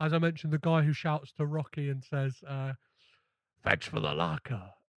 as I mentioned, the guy who shouts to Rocky and says, "Thanks for the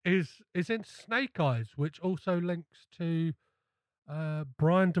lacquer," is in Snake Eyes, which also links to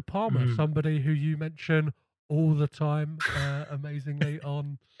Brian De Palma, somebody who you mention all the time, amazingly,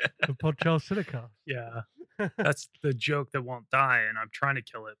 on the Podcast Cinecast. Yeah. That's the joke that won't die, and I'm trying to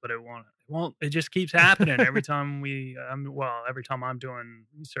kill it, but it won't. It just keeps happening every time every time I'm doing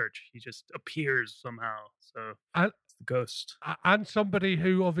research, he just appears somehow. So it's the ghost. And somebody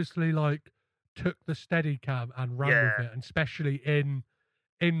who obviously like took the Steadicam and ran with it, and especially in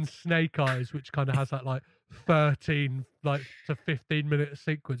Snake Eyes, which kind of has that like 13 to 15 minute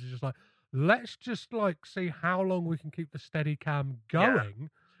sequence. It's just like, let's just like see how long we can keep the Steadicam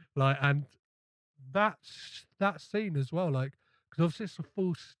going, and that scene as well, like, because obviously it's a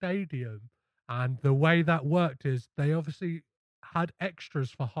full stadium, and the way that worked is they obviously had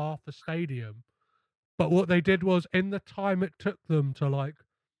extras for half the stadium, but what they did was, in the time it took them to like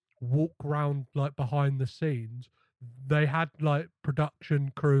walk around like behind the scenes, they had like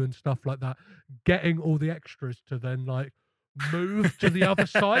production crew and stuff like that getting all the extras to then like move to the other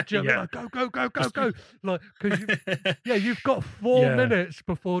side. You know, like, go, like, because you've got 4 minutes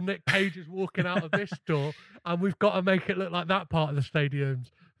before Nick Cage is walking out of this door, and we've got to make it look like that part of the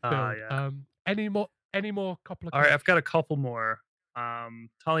stadium's filled. Any more couple of all right, I've got a couple more.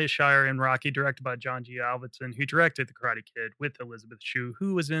 Talia Shire in Rocky, directed by John G. Avildsen, who directed The Karate Kid with Elizabeth Shue,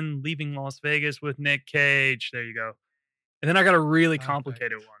 who was in Leaving Las Vegas with Nick Cage. There you go. And then I got a really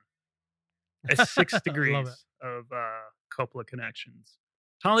complicated one. It's 6 degrees of Coppola connections.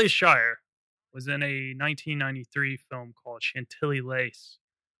 Talia Shire was in a 1993 film called Chantilly Lace,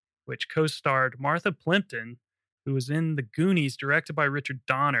 which co-starred Martha Plimpton, who was in The Goonies, directed by Richard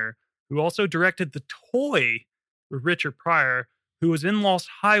Donner, who also directed The Toy with Richard Pryor, who was in Lost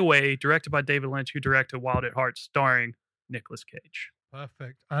Highway, directed by David Lynch, who directed Wild at Heart, starring Nicolas Cage.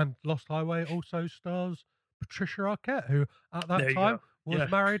 Perfect. And Lost Highway also stars Patricia Arquette, who at that time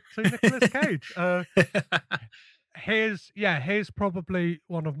was married to Nicolas Cage. Here's probably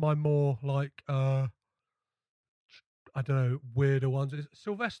one of my more like I don't know, weirder ones.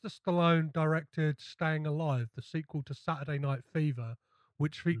 Sylvester Stallone directed Staying Alive, the sequel to Saturday Night Fever,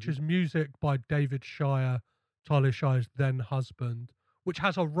 which features music by David Shire, Talia Shire's then husband, which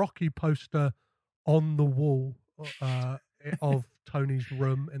has a Rocky poster on the wall of Tony's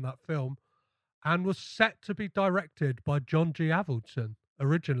room in that film, and was set to be directed by John G. Avildsen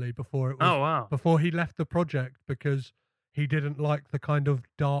originally before he left the project, because he didn't like the kind of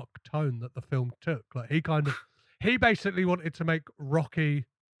dark tone that the film took. Like he basically wanted to make Rocky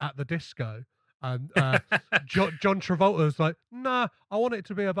at the disco, and John Travolta was like, nah, I want it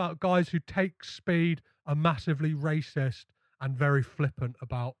to be about guys who take speed, are massively racist, and very flippant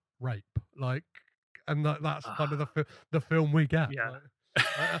about rape. Like, and that's kind of the film we get. Yeah.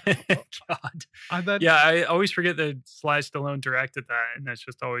 God. And then, I always forget that Sly Stallone directed that, and it's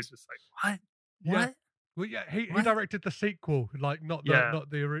just always just like, what? Yeah. Well, yeah, he directed the sequel, like not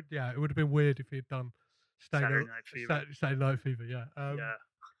the it would have been weird if he had done Saturday Night Fever. Saturday Night Fever, yeah.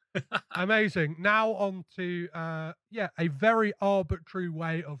 Amazing. Now on to a very arbitrary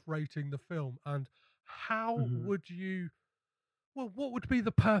way of rating the film, and how would you? Well, what would be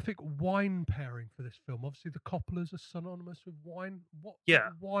the perfect wine pairing for this film? Obviously, the Coppolas are synonymous with wine. What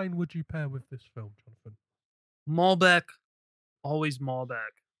wine would you pair with this film, Jonathan? Malbec, always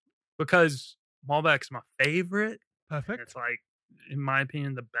Malbec, because Malbec's my favorite. Perfect. It's like, in my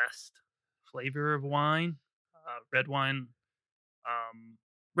opinion, the best flavor of wine. Red wine,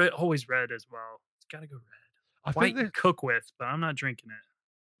 always red as well. It's got to go red. White to cook with, but I'm not drinking it.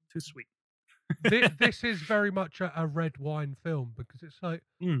 Too sweet. This is very much a red wine film, because it's like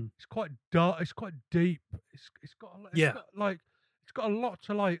it's quite dark, it's quite deep. It's got a lot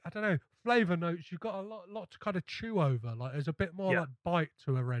to, like, I don't know, flavor notes. You've got a lot to kind of chew over. Like, there's a bit more like bite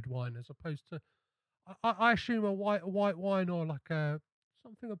to a red wine, as opposed to I assume a white wine, or like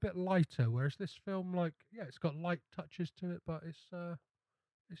something a bit lighter. Whereas this film, like, it's got light touches to it, but it's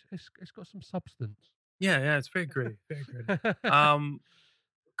got some substance. Yeah, it's very great, very good.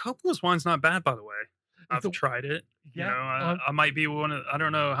 Coppola's wine's not bad, by the way. I've tried it. Yeah, you know, I might be one of. I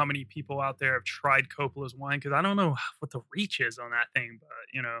don't know how many people out there have tried Coppola's wine, because I don't know what the reach is on that thing. But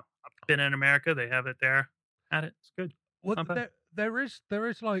I've been in America; they have it there. Had it. It's good. Well, there is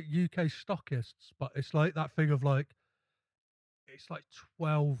like UK stockists, but it's like that thing of like, it's like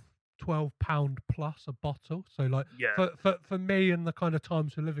 £12 plus a bottle. So like, for me and the kind of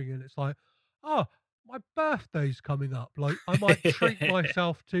times we're living in, it's like, oh, my birthday's coming up. Like, I might treat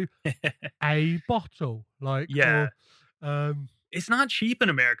myself to a bottle. Like, it's not cheap in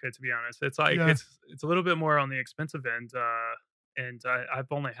America, to be honest. It's like it's a little bit more on the expensive end. And I've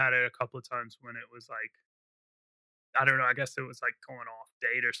only had it a couple of times when it was like, I don't know, I guess it was like going off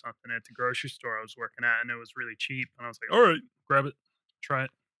date or something at the grocery store I was working at, and it was really cheap. And I was like, all right, grab it, try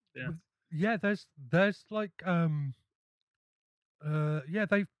it. Yeah. Yeah, there's like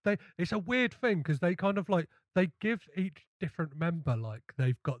they it's a weird thing, because they kind of like, they give each different member, like,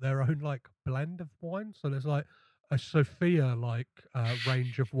 they've got their own like blend of wine. So there's like a Sophia like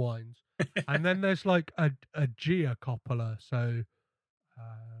range of wines, and then there's like a Gia Coppola. So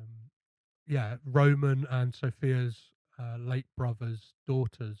Roman and Sophia's late brother's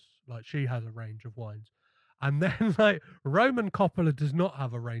daughter's, like, she has a range of wines. And then like Roman Coppola does not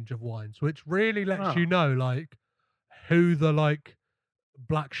have a range of wines, which really lets you know like who the like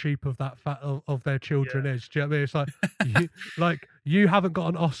black sheep of that of their children is. Do you know what I mean? It's like you haven't got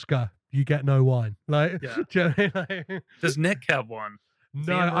an Oscar, you get no wine. Like, do you know what I mean? Does Nick have one?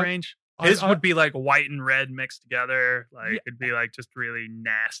 No, range. His would be like white and red mixed together. Like, it'd be like just really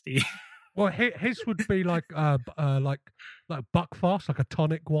nasty. Well, his would be like Buckfast, like a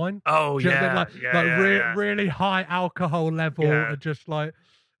tonic wine. Oh, really high alcohol level, and just like,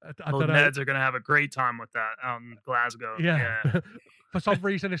 I don't know. Neds are gonna have a great time with that out in Glasgow. Yeah. For some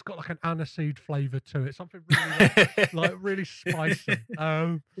reason, it's got like an aniseed flavor to it. Something really like really spicy.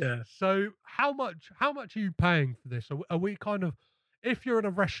 So how much are you paying for this? Are we kind of, if you're in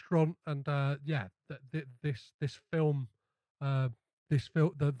a restaurant and this film.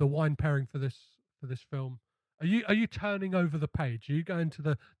 The wine pairing for this film, are you turning over the page? Are you going to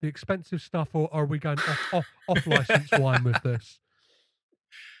the expensive stuff, or are we going off license wine with this?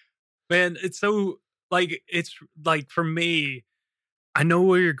 Man, it's like for me, I know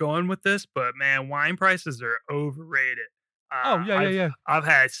where you're going with this, but man, wine prices are overrated. I've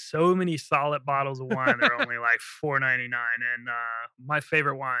had so many solid bottles of wine that are only like $4.99, and my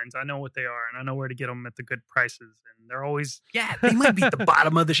favorite wines, I know what they are, and I know where to get them at the good prices. And they're always, they might be at the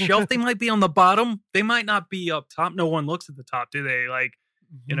bottom of the shelf. They might be on the bottom. They might not be up top. No one looks at the top, do they? Like,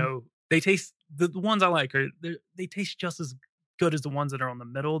 they taste, the ones I like they taste just as good as the ones that are on the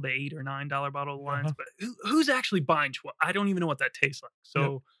middle, the $8 or $9 bottle wines. Uh-huh. But who's actually buying? I don't even know what that tastes like.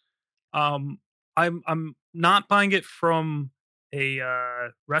 So, I'm not buying it from a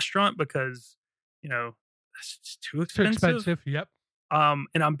restaurant because it's too Too expensive. expensive.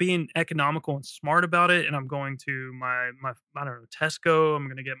 And I'm being economical and smart about it. And I'm going to my I don't know, Tesco. I'm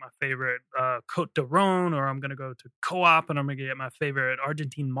going to get my favorite Côte de Rhône, or I'm going to go to Co-op and I'm going to get my favorite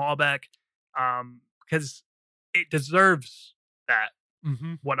Argentine Malbec, because it deserves that.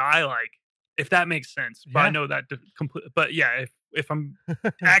 Mm-hmm. What I like, if that makes sense. But Yeah. I know that but yeah, if I'm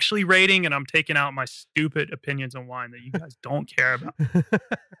actually rating and I'm taking out my stupid opinions on wine that you guys don't care about,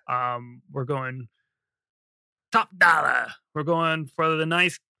 we're going top dollar. We're going for the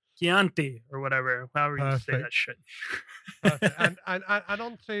nice Chianti or whatever, however you say Perfect. that shit. Perfect. And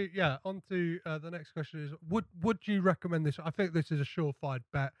onto the next question is: Would you recommend this? I think this is a surefire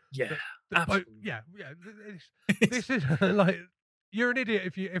bet. Yeah, absolutely. Yeah. This is like, you're an idiot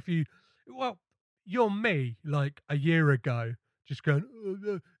if you well, you're me like a year ago, just going, oh,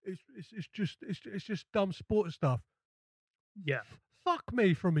 no, it's just dumb sport stuff. Yeah. Fuck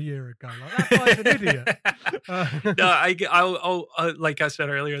me from a year ago. Like, that guy's an idiot. No, I'll like I said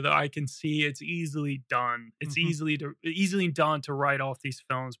earlier, though, I can see it's easily done. It's easily done to write off these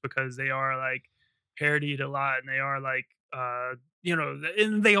films because they are like parodied a lot, and they are like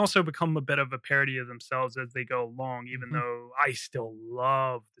and they also become a bit of a parody of themselves as they go along. Even though I still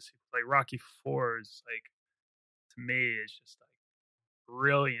love the sequel, like Rocky IV is like, to me, it's just like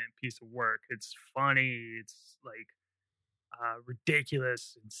brilliant piece of work. It's funny. It's like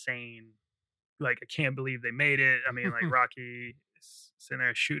ridiculous, insane. Like, I can't believe they made it. I mean, like, Rocky is sitting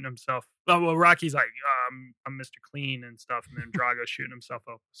there shooting himself. Oh, well, Rocky's like, I'm Mr. Clean and stuff. And then Drago's shooting himself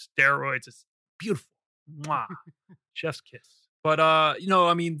up with steroids. It's beautiful. Mwah. Chef's kiss. But, I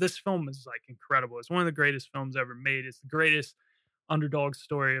mean, this film is like incredible. It's one of the greatest films ever made. It's the greatest underdog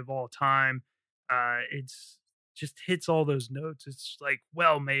story of all time. It's just hits all those notes. It's like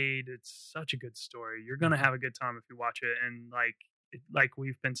well made. It's such a good story. You're gonna have a good time if you watch it. And like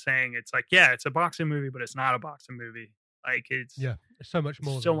we've been saying, it's like, yeah, it's a boxing movie, but it's not a boxing movie. Like, it's so much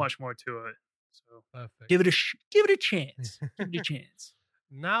more. So much more to it. So perfect. Give it a chance. Give it a chance.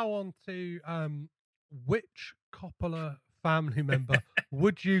 Now on to which Coppola family member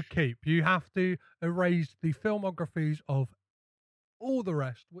would you keep? You have to erase the filmographies of all the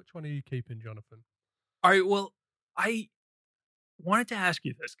rest. Which one are you keeping, Jonathan? All right, well, I wanted to ask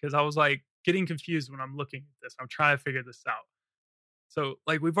you this because I was like getting confused when I'm looking at this. I'm trying to figure this out. So,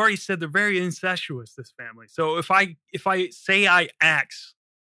 like, we've already said, they're very incestuous, this family. So if I say I axe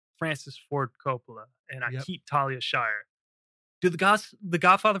Francis Ford Coppola and I keep Talia Shire, do the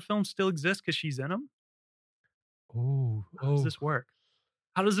Godfather films still exist because she's in them? How does this work?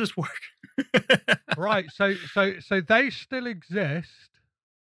 How does this work? Right. So they still exist,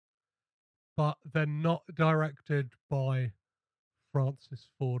 but they're not directed by Francis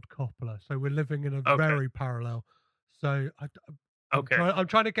Ford Coppola. So we're living in a very parallel. So I'm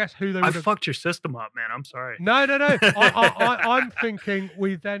trying to guess who they would have. fucked your system up, man. I'm sorry. No. I'm thinking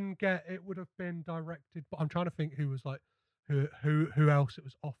we then get, it would have been directed, but I'm trying to think who was like, who else it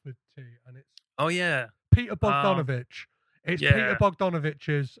was offered to. And it's Peter Bogdanovich. It's Peter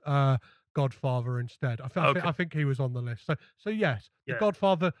Bogdanovich's Godfather instead. I think he was on the list. So yes, the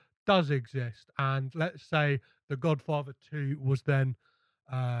Godfather does exist, and let's say the Godfather 2 was then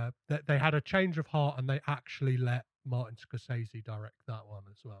that they had a change of heart and they actually let Martin Scorsese direct that one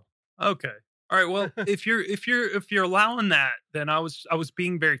as well. Okay. All right. Well, if you're allowing that, then I was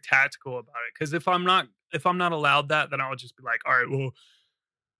being very tactical about it, because if I'm not allowed that, then I would just be like, all right, well,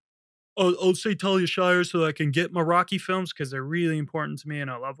 I'll say Talia Shire so that I can get my Rocky films because they're really important to me and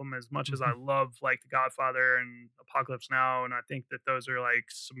I love them as much as I love like The Godfather and Apocalypse Now, and I think that those are like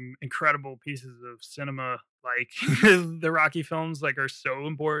some incredible pieces of cinema. Like the Rocky films like are so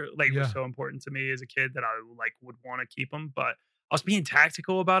important, were so important to me as a kid that I like would want to keep them. But I was being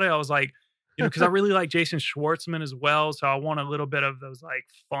tactical about it. I was like, because I really like Jason Schwartzman as well, so I want a little bit of those like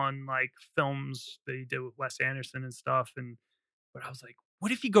fun like films that he did with Wes Anderson and stuff. But I was like,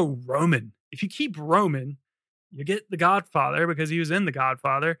 what if you go Roman? If you keep Roman, you get The Godfather because he was in The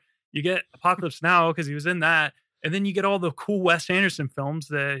Godfather. You get Apocalypse Now because he was in that. And then you get all the cool Wes Anderson films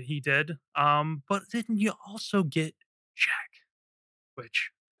that he did. But then you also get Jack,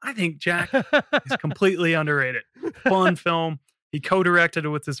 which I think Jack is completely underrated. Fun film. He co-directed it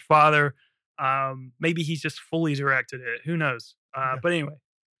with his father. Maybe he's just fully directed it. Who knows? But anyway,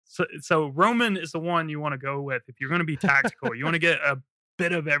 so Roman is the one you want to go with if you're going to be tactical. You want to get a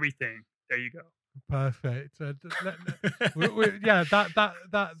bit of everything. There you go. Perfect. Yeah, that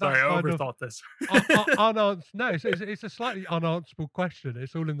Sorry, I kind of overthought this. unanswered. No, it's a slightly unanswerable question.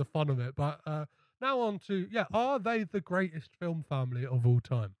 It's all in the fun of it. But now on to are they the greatest film family of all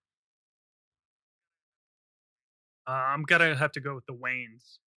time? I'm gonna have to go with the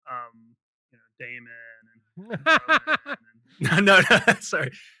Waynes. Damon and Roman. No,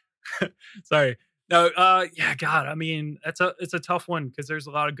 sorry, sorry. No, yeah, God. I mean, it's a tough one because there's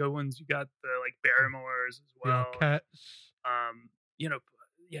a lot of good ones. You got the like Barrymores as Yeah, well. Cats. Um, you know,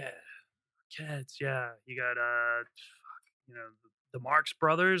 yeah, Cats. Yeah, you got the Marx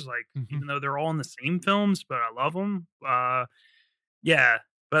Brothers. Like, even though they're all in the same films, but I love them. Yeah,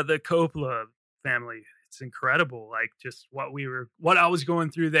 but the Coppola family, it's incredible. Like, just what I was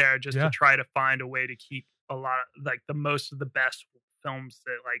going through there, just to try to find a way to keep a lot of like the most of the best films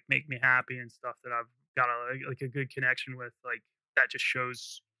that like make me happy and stuff that I've got a good connection with. Like, that just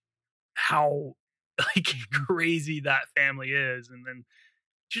shows how like crazy that family is, and then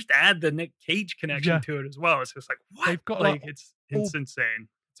just add the Nick Cage connection to it as well. It's just like, what? They've got like it's insane.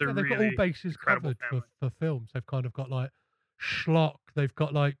 It's a they've got all really bases incredible covered family. for films. They've kind of got like schlock. They've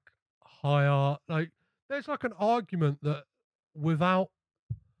got like high art. Like, there's like an argument that without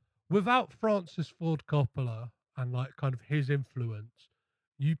Francis Ford Coppola and like kind of his influence,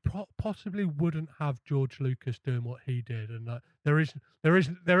 you possibly wouldn't have George Lucas doing what he did. And like, there is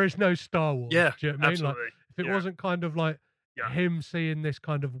no Star Wars. Yeah, do you know what I mean? absolutely. Like, if it wasn't kind of like him seeing this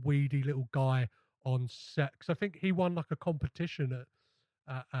kind of weedy little guy on set, 'cause I think he won like a competition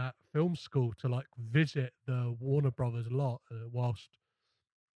at film school to like visit the Warner Brothers lot whilst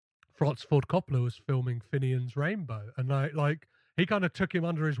Francis Ford Coppola was filming Finian's Rainbow, and like he kind of took him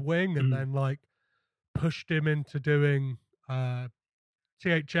under his wing and then like pushed him into doing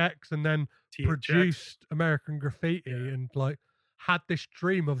THX, and then produced American Graffiti, and like had this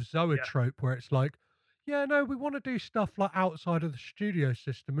dream of Zoetrope where it's like, no, we want to do stuff like outside of the studio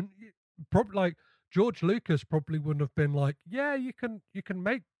system, and probably like George Lucas probably wouldn't have been like, you can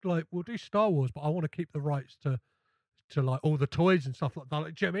make like, we'll do Star Wars, but I want to keep the rights to like all the toys and stuff like that.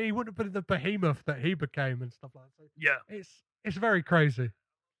 Like, do you know what I mean? He wouldn't have been the behemoth that he became and stuff like that. So it's very crazy.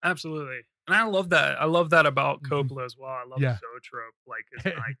 Absolutely. And I love that. I love that about Coppola as well. I love Zoetrope, like, as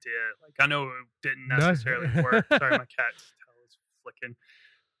an idea. Like, I know it didn't necessarily work. Sorry, my cat's tail is flicking.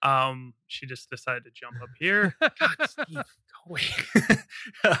 She just decided to jump up here. God, Steve, go away.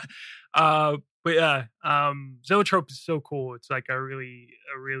 But yeah, Zoetrope is so cool. It's like a really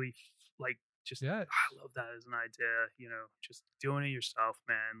like, just I love that as an idea, just doing it yourself,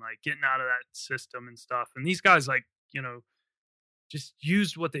 man, like getting out of that system and stuff. And these guys, like, just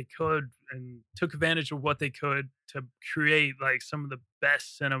used what they could and took advantage of what they could to create like some of the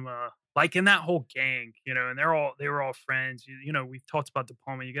best cinema, like in that whole gang, and they were all friends. We've talked about De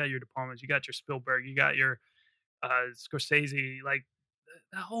Palma. You got your De Palmas, you got your Spielberg, you got your Scorsese, like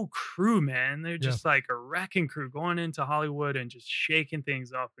that whole crew, man. They're just like a wrecking crew going into Hollywood and just shaking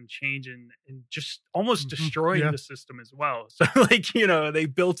things up and changing and just almost destroying the system as well. So like, they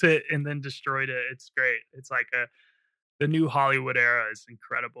built it and then destroyed it. It's great. It's like the new Hollywood era is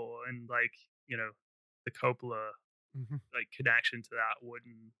incredible. And like, the Coppola like connection to that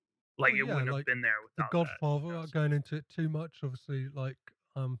wouldn't have been there without The Godfather. that. Not going into it too much, obviously, like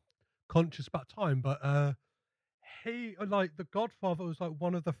conscious about time, but he like The Godfather was like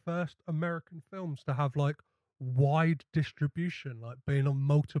one of the first American films to have like wide distribution, like being on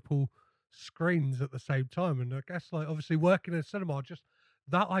multiple screens at the same time. And I guess like obviously working in cinema, just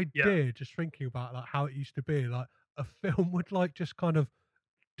that idea, just thinking about like how it used to be, like a film would like just kind of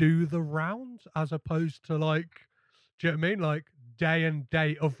do the rounds as opposed to like, do you know what I mean? Like day and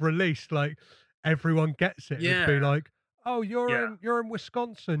date of release, like everyone gets it. It'd be like, oh, you're in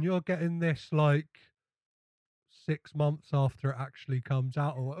Wisconsin, you're getting this like 6 months after it actually comes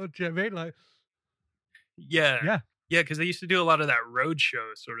out, or do you know what I mean? Like, because they used to do a lot of that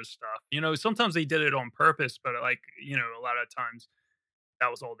roadshow sort of stuff. Sometimes they did it on purpose, but like, a lot of times that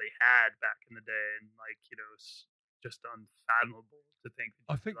was all they had back in the day, and like, it's just unfathomable to think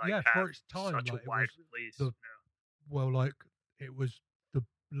that I think for its time, such like, a wide release. Well, like it was the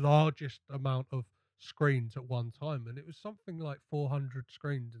largest amount of screens at one time, and it was something like 400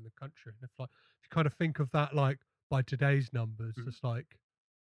 screens in the country. And if you kind of think of that like by today's numbers, it's like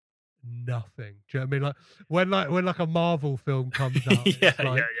nothing. Do you know what I mean? Like when like a Marvel film comes out, it's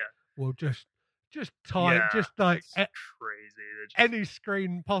like, well, just type, just like crazy. Any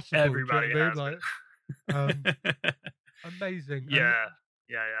screen possible. Everybody do you know has what I mean? Like, amazing. Yeah.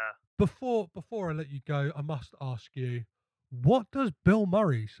 Before I let you go, I must ask you, what does Bill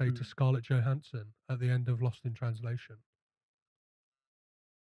Murray say to Scarlett Johansson at the end of Lost in Translation?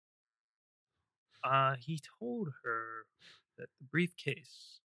 He told her that the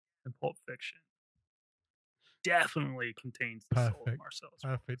briefcase in Pulp Fiction definitely contains the soul of Marcellus.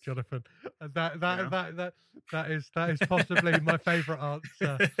 Perfect, Jonathan. That is possibly my favourite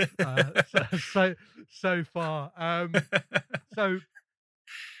answer so far. So,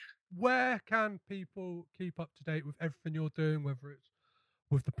 where can people keep up to date with everything you're doing, whether it's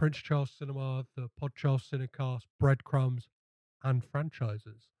with the Prince Charles Cinema, the Pod Charles Cinecast, Breadcrumbs, and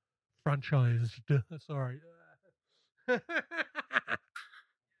franchises? Franchised. Sorry.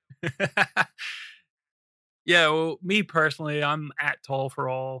 Yeah, well, me personally, I'm at Tall for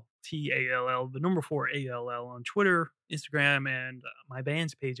All, TALL, the number 4 ALL on Twitter, Instagram, and my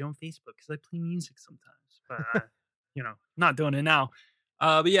band's page on Facebook because I play music sometimes, but not doing it now.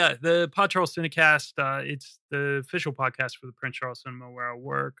 But yeah, the Pod Charles Cinecast, it's the official podcast for the Prince Charles Cinema where I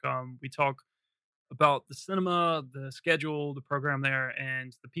work. We talk about the cinema, the schedule, the program there,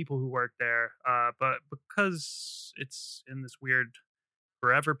 and the people who work there. But because it's in this weird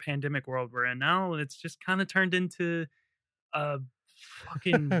forever pandemic world we're in now, it's just kind of turned into a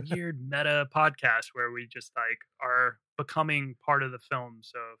fucking weird meta podcast where we just like are becoming part of the film.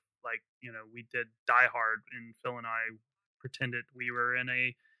 So like, we did Die Hard and Phil and I pretended we were in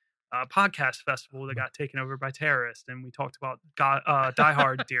a podcast festival that got taken over by terrorists, and we talked about Die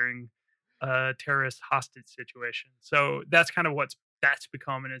Hard during a terrorist hostage situation. So that's kind of that's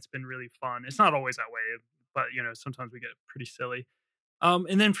become, and it's been really fun. It's not always that way, but sometimes we get pretty silly.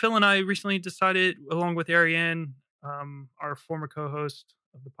 And then Phil and I recently decided, along with Ariane, our former co-host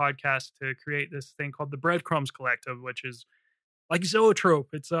of the podcast, to create this thing called the Breadcrumbs Collective, which is like Zoetrope.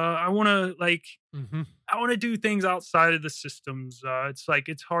 It's I want to do things outside of the systems. It's like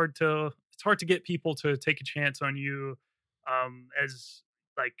it's hard to get people to take a chance on you as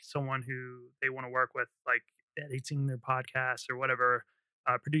like someone who they want to work with, like editing their podcasts or whatever.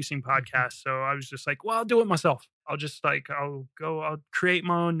 Producing podcasts. So I was just like, well, I'll do it myself. I'll create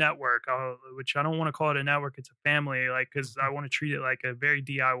my own network, which I don't want to call it a network. It's a family, because I want to treat it like a very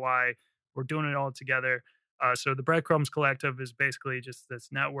DIY. We're doing it all together. So the Breadcrumbs Collective is basically just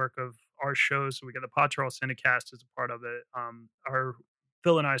this network of our shows. So we got the Pod Charles Cinecast as a part of it.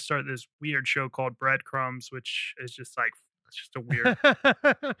 Phil and I started this weird show called Breadcrumbs, which is just like, it's just a weird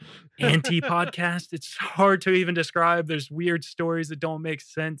anti-podcast. It's hard to even describe. There's weird stories that don't make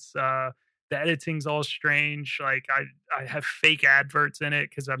sense. The editing's all strange. Like I have fake adverts in it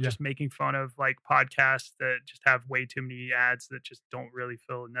because I'm just making fun of like podcasts that just have way too many ads that just don't really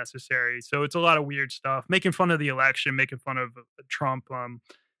feel necessary. So it's a lot of weird stuff. Making fun of the election, making fun of Trump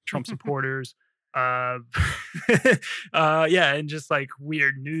supporters. And just like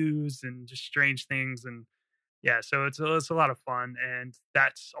weird news and just strange things. And yeah, so it's a lot of fun, and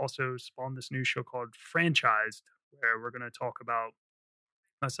that's also spawned this new show called Franchised, where we're going to talk about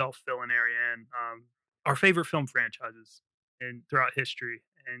myself, Phil, and Ariane, our favorite film franchises throughout history,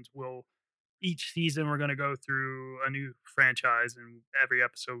 and each season we're going to go through a new franchise, and every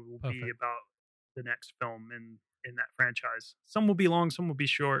episode will be about the next film in that franchise. Some will be long, some will be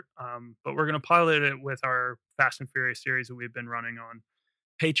short, but we're going to pilot it with our Fast and Furious series that we've been running on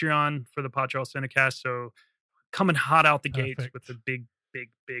Patreon for the Pod Charles Cinecast. So coming hot out the gates with a big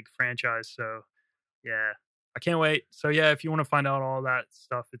franchise. So yeah, I can't wait. So yeah, if you want to find out all that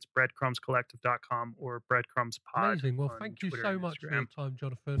stuff, it's breadcrumbscollective.com or breadcrumbspod. Amazing. Well, thank you so much for your time,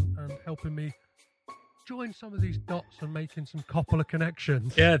 Jonathan, and helping me join some of these dots and making some Coppola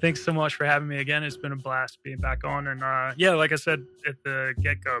connections. Yeah, thanks so much for having me again. It's been a blast being back on. And yeah, like I said at the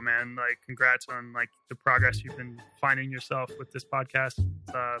get-go, man, like congrats on like the progress you've been finding yourself with this podcast.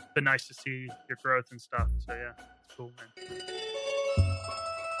 It's been nice to see your growth and stuff. So yeah, it's cool, man.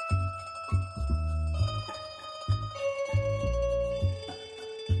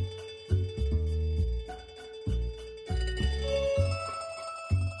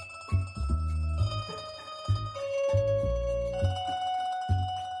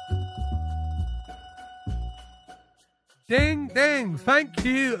 Ding, ding. Thank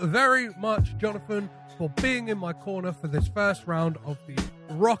you very much, Jonathan, for being in my corner for this first round of the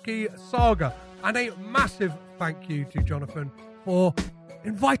Rocky saga. And a massive thank you to Jonathan for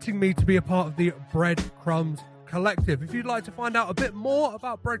inviting me to be a part of the Breadcrumbs Collective. If you'd like to find out a bit more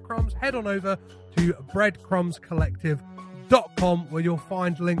about Breadcrumbs, head on over to breadcrumbscollective.com, where you'll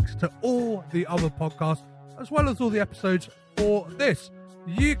find links to all the other podcasts, as well as all the episodes for this.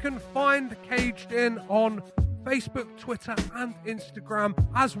 You can find Caged In on Facebook, Twitter, and Instagram,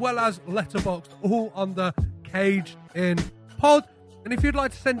 as well as Letterboxd, all under Caged In Pod. And if you'd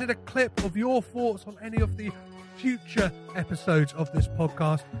like to send in a clip of your thoughts on any of the future episodes of this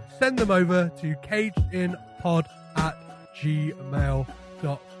podcast, send them over to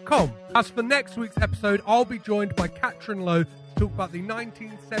cagedinpod@gmail.com. gmail.com. As for next week's episode, I'll be joined by Katrin Lowe to talk about the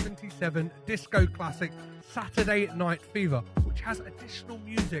 1977 disco classic Saturday Night Fever, which has additional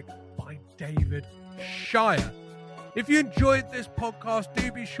music by David Shire. If you enjoyed this podcast,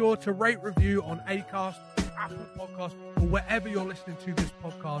 do be sure to rate, review on Acast, Apple Podcasts, or wherever you're listening to this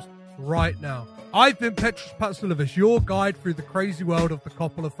podcast right now. I've been Petros Patsilivas, your guide through the crazy world of the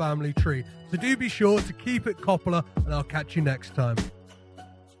Coppola family tree. So do be sure to keep it Coppola, and I'll catch you next time.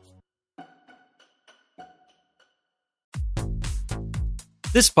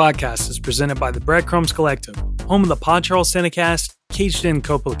 This podcast is presented by the Breadcrumbs Collective, home of the Pod Charles Cinecast, Caged In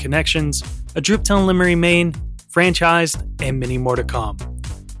Coppola Connections, A Driptown Limerick, Maine, Franchised, and many more to come.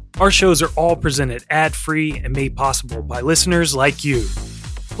 Our shows are all presented ad-free and made possible by listeners like you.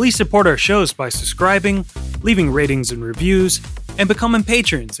 Please support our shows by subscribing, leaving ratings and reviews, and becoming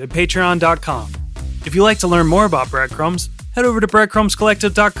patrons at patreon.com. If you'd like to learn more about Breadcrumbs, head over to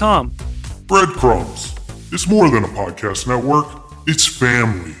breadcrumbscollective.com. Breadcrumbs. It's more than a podcast network. It's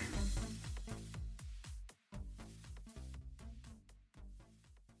family.